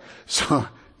 right? So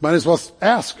might as well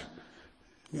ask.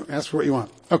 Ask for what you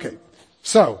want. Okay.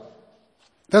 So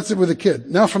that's it with a kid.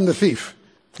 Now from the thief.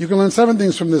 You can learn 7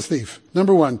 things from this thief.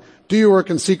 Number 1, do your work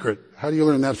in secret. How do you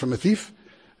learn that from a thief?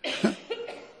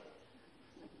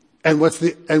 And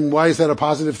why is that a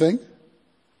positive thing?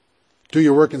 Do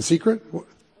your work in secret? What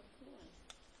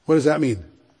does that mean? Do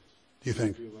you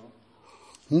think?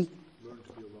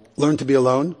 Learn to be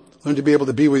alone. Learn to be able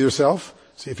to be with yourself.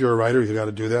 See, if you're a writer, you got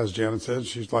to do that. As Janet said,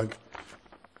 she's like,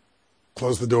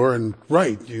 close the door and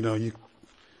write.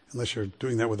 Unless you're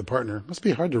doing that with a partner, it must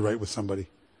be hard to write with somebody.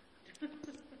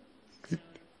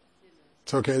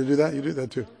 It's okay to do that? You do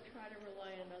that too. Don't try to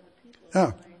rely on other people. Yeah.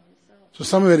 Rely on yourself. So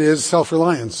some of it is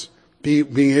self-reliance.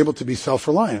 Being able to be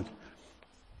self-reliant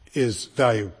is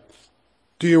value.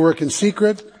 Do your work in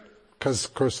secret, because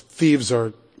of course thieves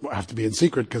have to be in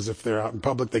secret, because if they're out in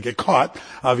public they get caught.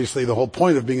 Obviously the whole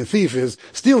point of being a thief is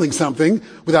stealing something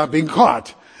without being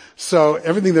caught. So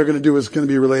everything they're going to do is going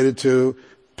to be related to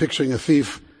picturing a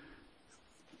thief.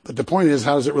 But the point is,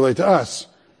 how does it relate to us?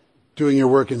 Doing your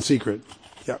work in secret.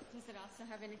 Yeah. Does it also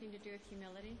have anything to do with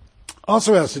humility?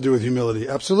 Also has to do with humility.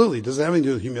 Absolutely. Does it have anything to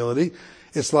do with humility?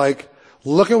 It's like,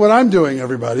 look at what I'm doing,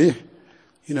 everybody.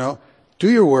 Do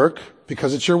your work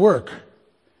because it's your work.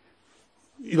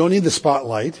 You don't need the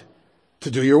spotlight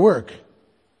to do your work.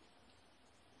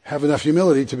 Have enough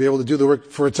humility to be able to do the work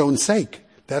for its own sake.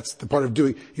 That's the part of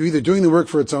doing. You're either doing the work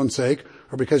for its own sake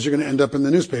or because you're going to end up in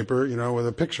the newspaper, with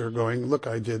a picture going, look,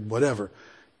 I did whatever.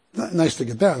 Nice to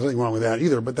get that. There's nothing wrong with that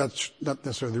either, but that's not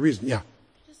necessarily the reason. Yeah.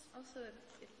 Just also,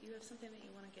 if you have something that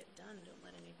you want to get done, don't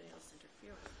let anybody else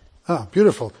interfere with it. Ah,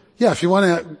 beautiful. Yeah, if you want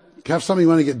to have something you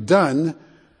want to get done,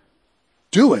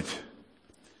 do it.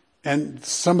 And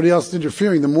somebody else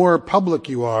interfering, the more public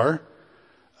you are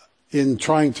in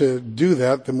trying to do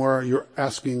that, the more you're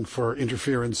asking for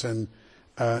interference and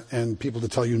people to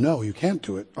tell you no, you can't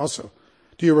do it. Also,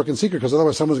 do your work in secret, because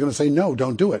otherwise someone's going to say no,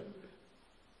 don't do it.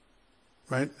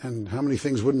 Right? And how many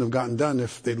things wouldn't have gotten done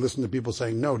if they'd listened to people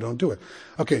saying no, don't do it.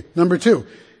 Okay, number 2,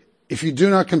 if you do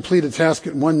not complete a task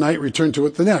in one night, return to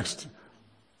it the next.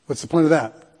 What's the point of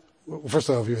that? Well, first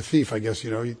of all, if you're a thief, I guess,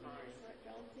 Don't think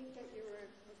that you're a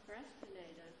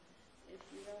procrastinator. If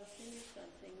you don't finish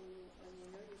something and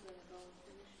you know you're going to go and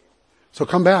finish it. So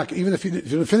come back. Even if you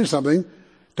didn't finish something,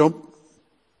 don't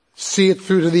see it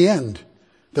through to the end.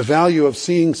 The value of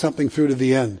seeing something through to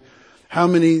the end. How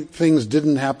many things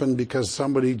didn't happen because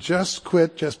somebody just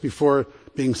quit just before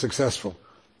being successful?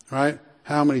 Right?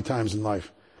 How many times in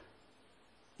life?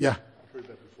 Yeah. I've heard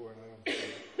that before, and I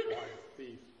don't know why a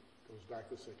thief goes back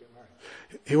the second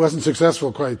night. He wasn't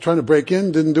successful quite. Trying to break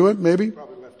in, didn't do it, maybe?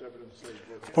 Probably left evidence that he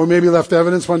broke in. Or maybe left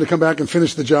evidence, wanted to come back and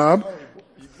finish the job. No,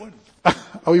 he wouldn't.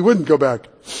 Oh, he wouldn't go back.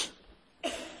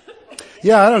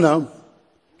 Yeah, I don't know.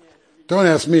 Don't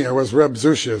ask me. It was Reb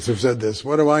Zushias who said this.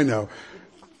 What do I know?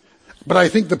 But I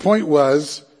think the point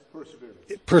was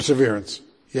perseverance.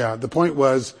 Yeah, the point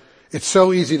was, it's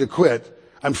so easy to quit.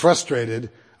 I'm frustrated.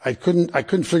 I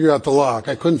couldn't figure out the lock.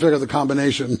 I couldn't figure out the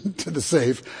combination to the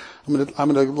safe. I'm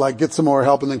gonna like get some more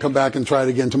help and then come back and try it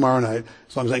again tomorrow night,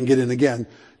 as long as I can get in again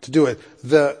to do it.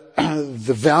 The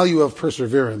value of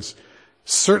perseverance,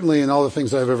 certainly in all the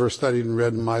things I've ever studied and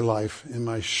read in my life, in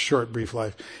my short, brief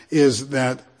life, is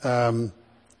that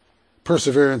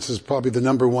perseverance is probably the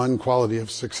number one quality of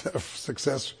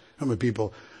success among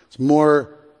people. It's more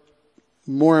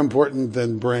important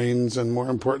than brains, and more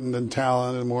important than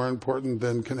talent, and more important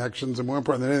than connections, and more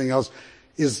important than anything else,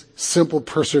 is simple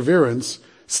perseverance,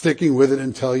 sticking with it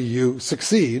until you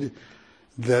succeed.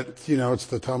 That, it's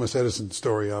the Thomas Edison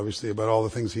story, obviously, about all the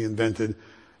things he invented,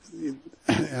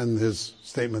 and his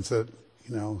statements that,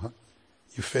 you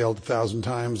failed 1,000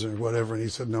 times or whatever, and he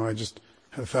said, no, I just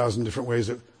had 1,000 different ways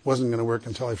it wasn't going to work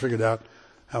until I figured out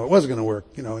how it was going to work.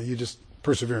 You just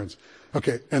perseverance.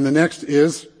 Okay, and the next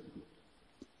is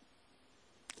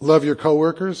love your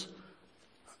coworkers.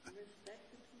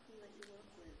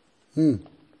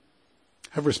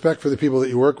 Have respect for the people that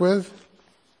you work with.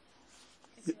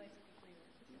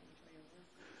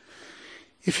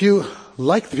 If you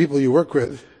like the people you work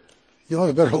with, you'll have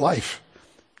a better life.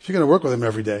 If you're going to work with them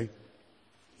every day,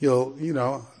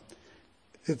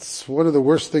 it's one of the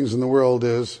worst things in the world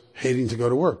is hating to go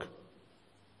to work.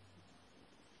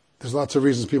 There's lots of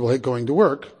reasons people hate going to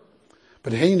work,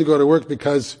 but hating to go to work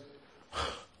because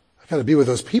I've got to be with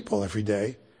those people every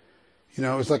day,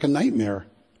 it's like a nightmare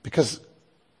because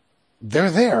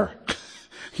they're there.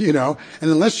 And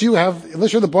unless you're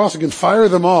the boss and can fire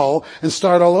them all and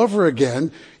start all over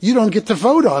again, you don't get to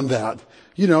vote on that.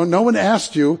 No one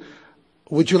asked you,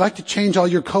 would you like to change all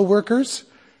your coworkers?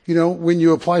 When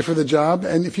you apply for the job.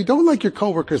 And if you don't like your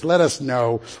coworkers, let us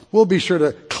know. We'll be sure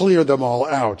to clear them all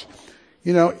out.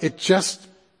 It just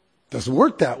doesn't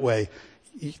work that way.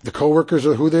 The coworkers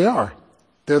are who they are.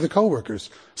 They're the coworkers.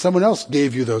 Someone else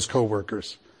gave you those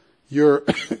coworkers. Your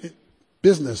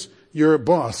business, your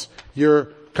boss,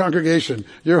 your congregation,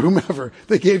 your whomever,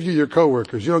 they gave you your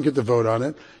coworkers. You don't get to vote on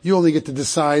it. You only get to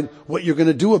decide what you're going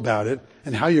to do about it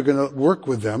and how you're going to work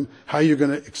with them, how you're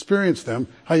going to experience them,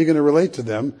 how you're going to relate to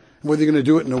them, and whether you're going to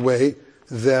do it in a way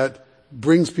that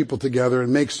brings people together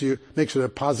and makes it a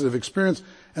positive experience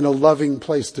and a loving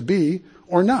place to be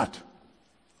or not.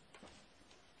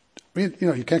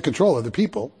 You can't control other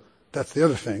people. That's the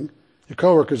other thing. Your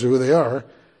coworkers are who they are.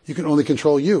 You can only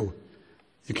control you.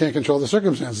 You can't control the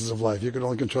circumstances of life. You can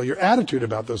only control your attitude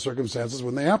about those circumstances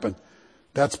when they happen.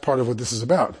 That's part of what this is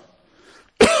about.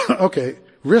 Okay,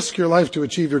 risk your life to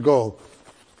achieve your goal.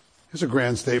 Here's a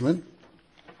grand statement.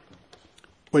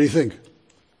 What do you think?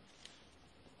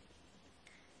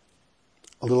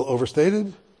 A little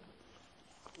overstated?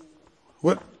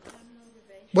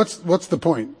 What's the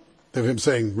point of him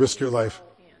saying risk your life?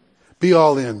 Be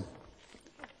all in.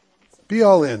 Be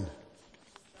all in.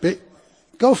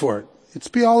 Go for it. It's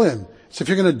be all in. So if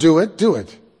you're going to do it, do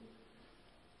it.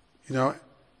 If you're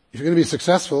going to be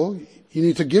successful, you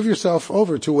need to give yourself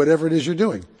over to whatever it is you're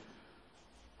doing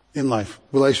in life.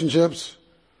 Relationships,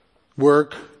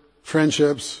 work,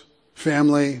 friendships,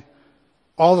 family,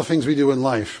 all the things we do in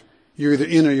life. You're either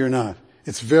in or you're not.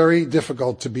 It's very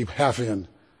difficult to be half in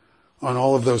on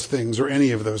all of those things or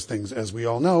any of those things, as we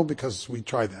all know, because we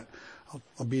try that.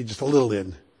 I'll be just a little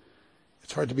in.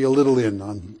 It's hard to be a little in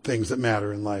on things that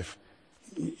matter in life.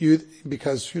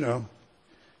 Because me,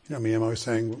 I'm always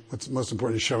saying what's most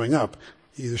important is showing up.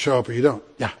 You either show up or you don't.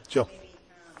 Yeah, Jill. Maybe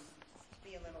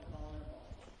be a little vulnerable.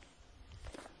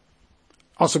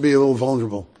 Also be a little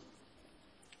vulnerable.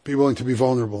 Be willing to be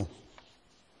vulnerable.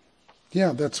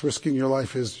 Yeah, that's risking your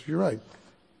life you're right.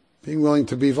 Being willing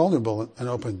to be vulnerable and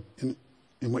open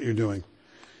in what you're doing.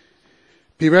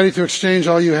 Be ready to exchange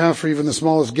all you have for even the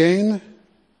smallest gain.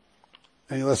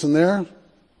 Any lesson there?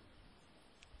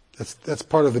 That's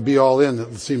part of the be all in,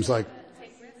 it seems like.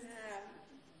 Take risks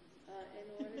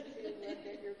in order to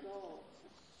get your goals.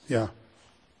 Yeah.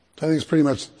 I think it's pretty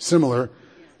much similar.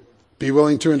 Be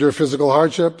willing to endure physical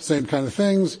hardship, same kind of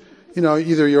things.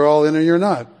 Either you're all in or you're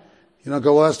not.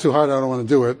 Go, well, that's too hard, I don't want to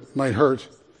do it. It might hurt.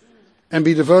 And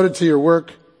be devoted to your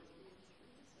work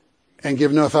and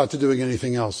give no thought to doing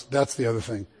anything else. That's the other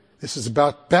thing. This is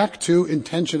about back to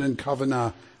intention and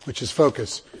kavanah, which is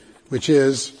focus, which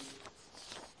is,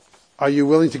 are you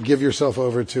willing to give yourself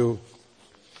over to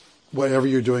whatever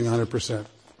you're doing 100%?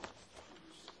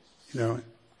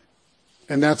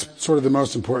 And that's sort of the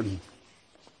most important.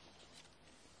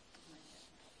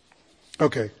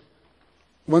 Okay.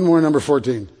 One more, number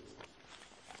 14.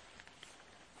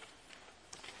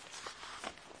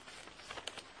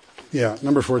 Yeah,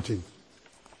 number 14.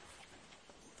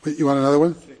 Wait, you want another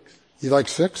one? 6. You like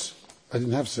 6? I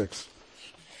didn't have 6.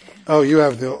 Oh, you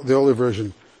have the older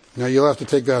version. Now you'll have to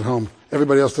take that home.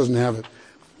 Everybody else doesn't have it.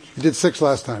 You did 6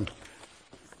 last time.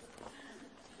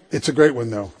 It's a great one,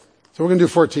 though. So we're going to do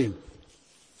 14.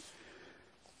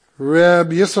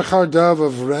 Reb Yisachar Dov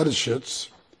of Radishitz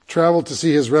traveled to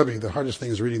see his Rebbe. The hardest thing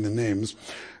is reading the names.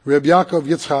 Reb Yaakov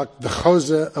Yitzchak, the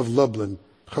Chozeh of Lublin.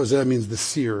 Chozeh means the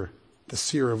seer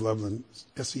of Lublin,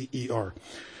 S-E-E-R.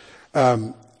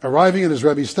 Arriving at his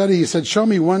Rebbe's study, he said, show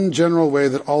me one general way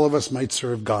that all of us might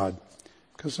serve God.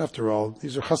 Because after all,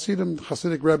 these are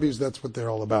Hasidic Rebbe's, that's what they're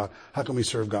all about. How can we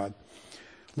serve God?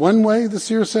 One way, the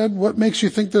seer said, what makes you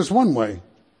think there's one way?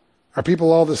 Are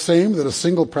people all the same, that a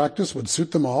single practice would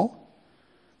suit them all?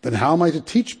 Then how am I to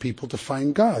teach people to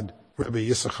find God? Rabbi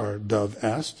Yisachar Dov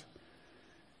asked.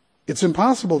 It's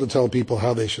impossible to tell people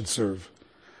how they should serve.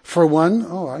 For one,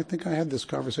 I think I had this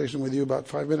conversation with you about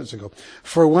 5 minutes ago.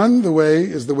 For one, the way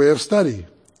is the way of study.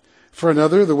 For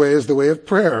another, the way is the way of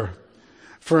prayer.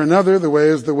 For another, the way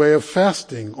is the way of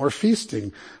fasting or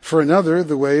feasting. For another,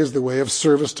 the way is the way of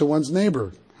service to one's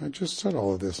neighbor. I just said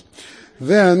all of this.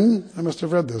 Then, I must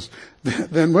have read this.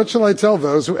 Then what shall I tell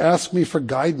those who ask me for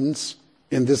guidance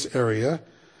in this area?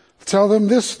 Tell them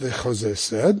this, the Chozeh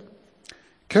said.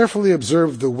 Carefully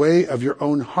observe the way of your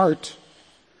own heart.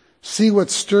 See what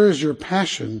stirs your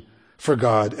passion for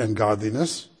God and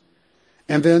godliness.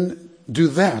 And then do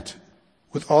that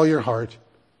with all your heart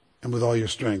and with all your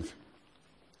strength.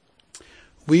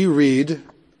 We read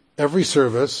every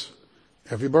service,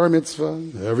 every bar mitzvah,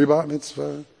 every bat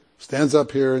mitzvah, stands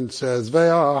up here and says,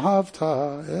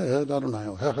 Ve'ahavta et Adonai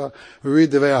Elohecha. We read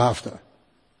the Ve'ahavta.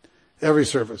 Every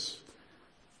service.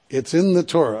 It's in the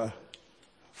Torah.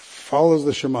 Follows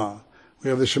the Shema.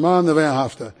 We have the Shema and the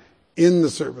Ve'ahavta in the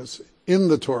service, in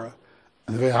the Torah.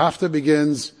 And the Ve'ahavta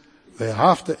begins,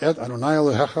 Ve'ahavta et Adonai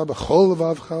Elohecha b'chol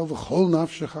levavcha v'chol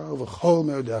nafshecha v'chol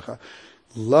me'odecha.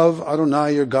 Love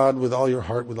Adonai your God with all your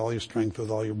heart, with all your strength,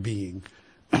 with all your being.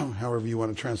 However you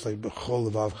want to translate, b'chol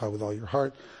levavcha, with all your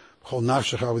heart, b'chol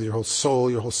nafshecha, with your whole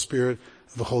soul, your whole spirit,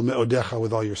 v'chol me'odecha,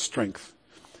 with all your strength.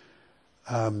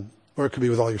 Or it could be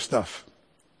with all your stuff.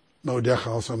 Me'odecha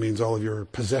also means all of your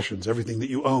possessions, everything that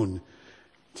you own,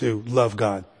 to love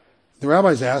God. The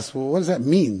rabbis asked, well, what does that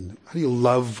mean? How do you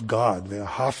love God?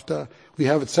 Ve'ahavta. We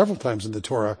have it several times in the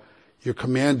Torah. You're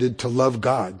commanded to love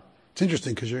God. It's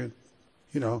interesting because you're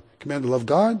commanded to love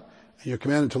God, and you're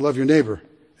commanded to love your neighbor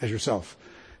as yourself.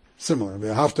 Similar.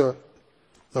 Ve'ahavta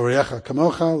l'orecha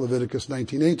kamocha, Leviticus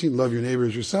 19:18. Love your neighbor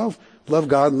as yourself. Love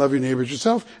God and love your neighbor as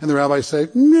yourself. And the rabbis say,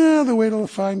 the way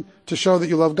to show that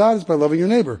you love God is by loving your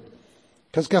neighbor.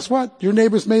 Because guess what? Your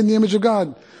neighbor's made in the image of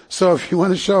God. So if you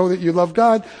want to show that you love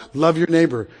God, love your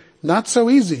neighbor. Not so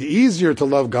easy. Easier to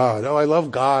love God. I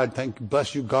love God.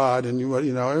 Bless you, God. And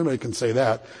everybody can say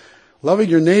that. Loving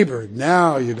your neighbor,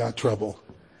 now you got trouble.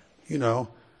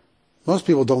 Most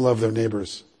people don't love their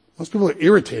neighbors. Most people are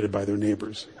irritated by their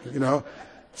neighbors.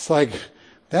 It's like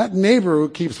that neighbor who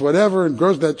keeps whatever and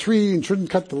grows that tree and shouldn't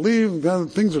cut the leaves.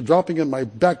 Things are dropping in my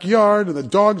backyard and the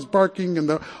dog's barking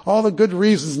and all the good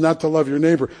reasons not to love your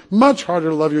neighbor. Much harder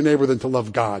to love your neighbor than to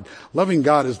love God. Loving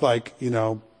God is like,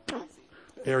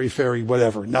 airy-fairy,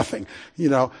 whatever, nothing,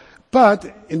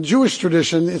 But in Jewish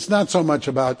tradition, it's not so much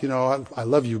about, I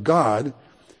love you, God.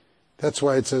 That's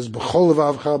why it says, B'chol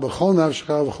levavcha, b'chol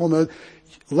nafshecha, b'chol me'od.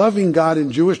 Loving God in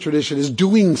Jewish tradition is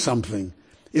doing something,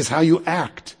 is how you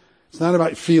act. It's not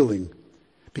about feeling.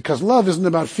 Because love isn't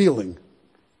about feeling.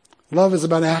 Love is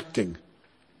about acting.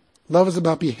 Love is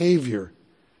about behavior.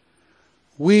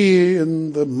 We,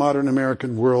 in the modern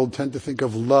American world, tend to think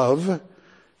of love,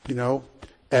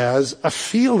 as a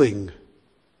feeling.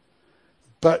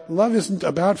 But love isn't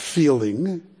about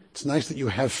feeling. It's nice that you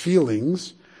have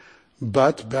feelings.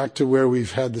 But back to where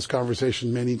we've had this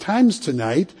conversation many times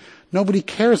tonight, nobody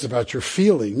cares about your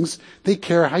feelings. They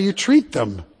care how you treat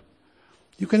them.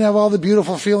 You can have all the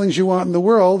beautiful feelings you want in the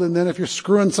world, and then if you're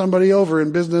screwing somebody over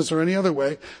in business or any other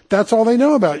way, that's all they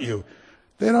know about you.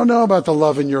 They don't know about the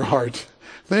love in your heart.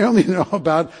 They only know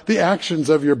about the actions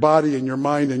of your body and your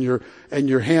mind and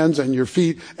your hands and your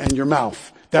feet and your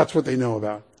mouth. That's what they know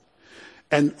about.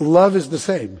 And love is the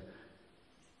same.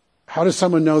 How does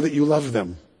someone know that you love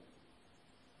them?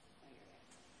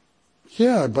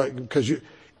 Yeah, but because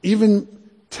even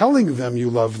telling them you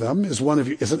love them is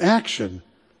an action.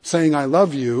 Saying I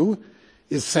love you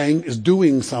is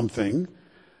doing something,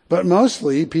 but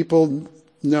mostly people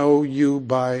know you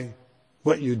by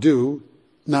what you do,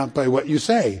 not by what you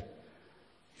say.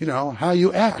 How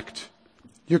you act.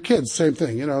 Your kids, same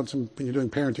thing. When you're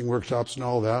doing parenting workshops and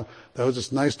all that,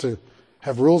 it's nice to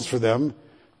have rules for them.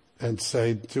 and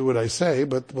say, do what I say,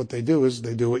 but what they do is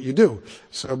they do what you do.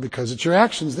 So because it's your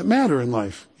actions that matter in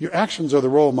life. Your actions are the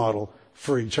role model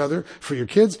for each other, for your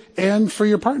kids, and for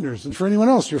your partners, and for anyone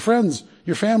else, your friends,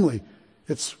 your family.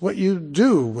 It's what you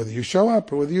do, whether you show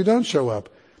up or whether you don't show up.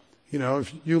 You know,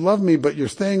 if you love me but you're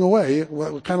staying away,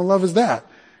 what kind of love is that?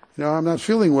 You know, I'm not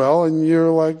feeling well and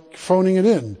you're like phoning it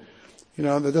in. You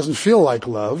know, that doesn't feel like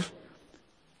love.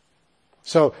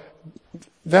 So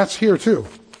that's here too.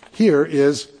 Here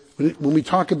is, when we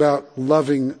talk about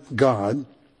loving God,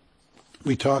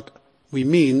 we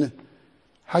mean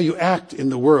how you act in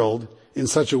the world in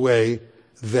such a way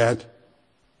that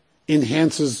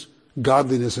enhances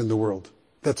godliness in the world.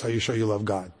 That's how you show you love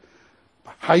God.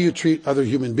 How you treat other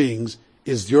human beings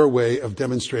is your way of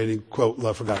demonstrating, quote,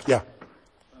 love for God. Yeah.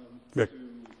 Rick. To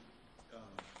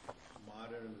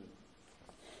modern,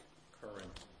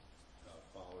 current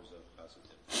followers of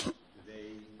Hasidut, do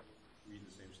they read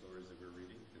the same stories that we're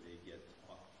reading? Do they get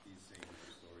taught these same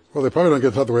stories? Well, they probably don't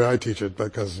get taught the way I teach it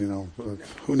because, you know,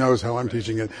 who knows how I'm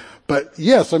teaching it. But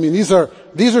yes, I mean, these are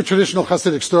traditional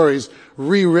Hasidic stories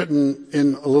rewritten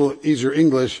in a little easier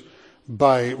English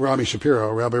by Rabbi Rami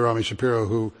Shapiro,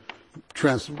 who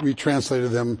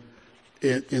retranslated them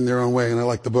in their own way. And I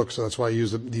like the book, so that's why I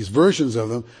use these versions of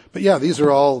them. But yeah, these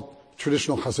are all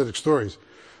traditional Hasidic stories.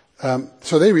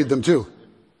 So they read them too.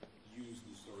 Use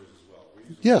these stories as well?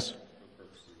 Yes. For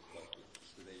purposes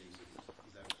do they use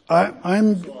it?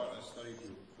 I'm. A study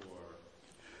group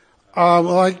for.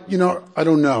 Well, I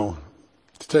don't know.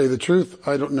 To tell you the truth,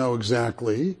 I don't know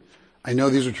exactly. I know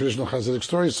these are traditional Hasidic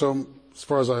stories, so as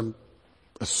far as I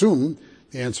assume,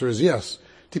 the answer is yes.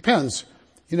 Depends.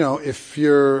 You know, if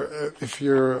you're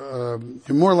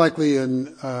more likely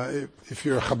if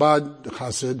you're a Chabad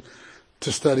Hasid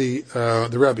to study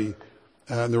the Rebbe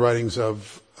and the writings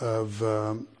of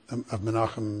Menachem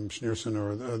Schneerson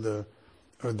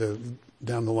or the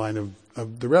down the line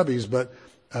of the Rebbes, but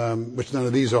which none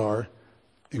of these are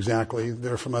exactly.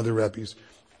 They're from other Rebbes.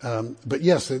 But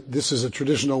yes, this is a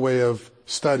traditional way of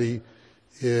study,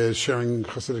 is sharing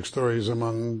Hasidic stories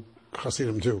among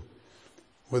Hasidim too.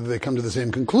 Whether they come to the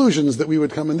same conclusions that we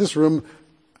would come in this room,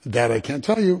 that I can't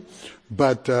tell you,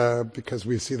 but because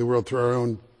we see the world through our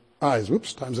own eyes.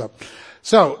 Whoops, time's up.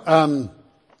 So,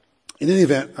 in any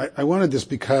event, I wanted this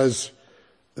because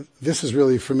this is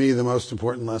really, for me, the most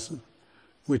important lesson,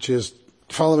 which is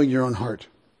following your own heart.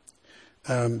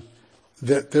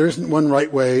 That there isn't one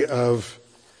right way of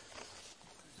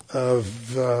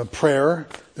prayer.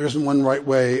 There isn't one right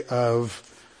way of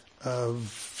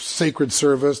sacred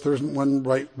service. There isn't one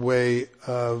right way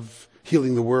of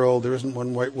healing the world. There isn't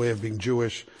one right way of being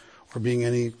Jewish or being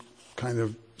any kind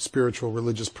of spiritual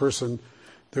religious person.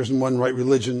 There isn't one right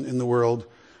religion in the world.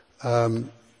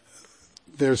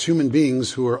 There's human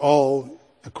beings who are all,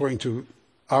 according to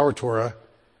our Torah,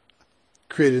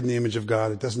 created in the image of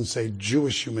God. It doesn't say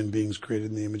Jewish human beings created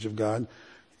in the image of God.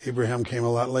 Abraham came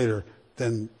a lot later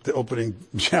than the opening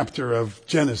chapter of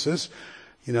Genesis.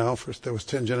 You know, first there was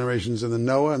 10 generations and then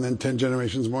Noah, and then 10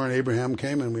 generations more, and Abraham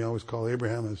came, and we always call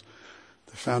Abraham as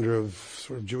the founder of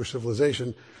sort of Jewish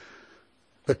civilization.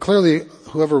 But clearly,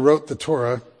 whoever wrote the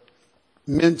Torah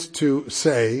meant to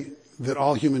say that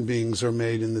all human beings are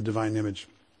made in the divine image.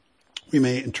 We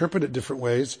may interpret it different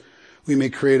ways. We may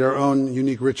create our own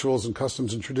unique rituals and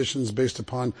customs and traditions based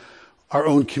upon our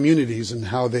own communities and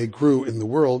how they grew in the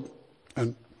world.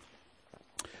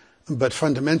 But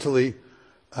fundamentally,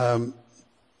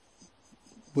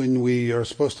 when we are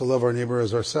supposed to love our neighbor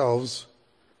as ourselves,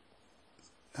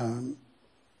 there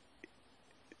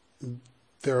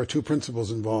are two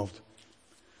principles involved.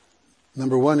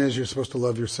 Number one is you're supposed to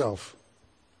love yourself.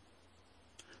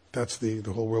 That's the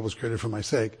whole world was created for my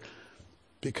sake.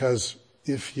 Because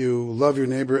if you love your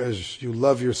neighbor as you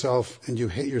love yourself and you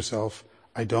hate yourself,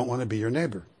 I don't want to be your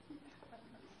neighbor.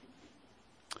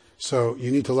 So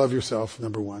you need to love yourself,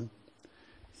 number one.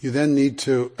 You then need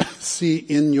to see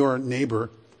in your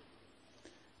neighbor,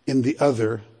 in the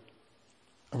other,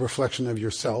 a reflection of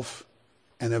yourself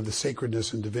and of the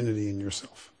sacredness and divinity in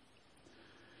yourself.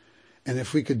 And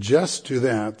if we could just do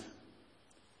that,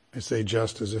 I say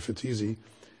just as if it's easy,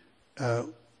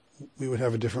 we would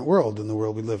have a different world than the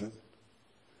world we live in.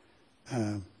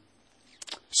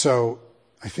 So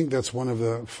I think that's one of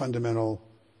the fundamental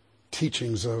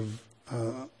teachings of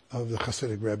the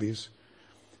Hasidic Rebbes,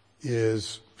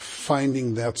 is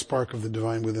finding that spark of the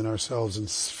divine within ourselves and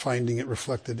finding it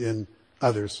reflected in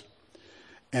others,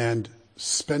 and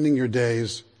spending your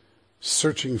days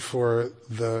searching for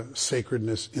the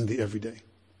sacredness in the everyday.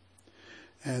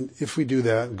 And if we do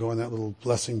that and go on that little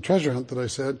blessing treasure hunt that I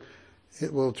said,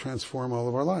 it will transform all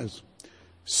of our lives.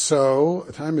 So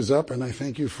time is up, and I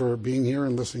thank you for being here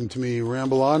and listening to me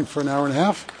ramble on for an hour and a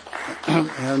half.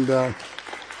 And I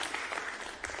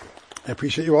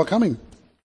appreciate you all coming.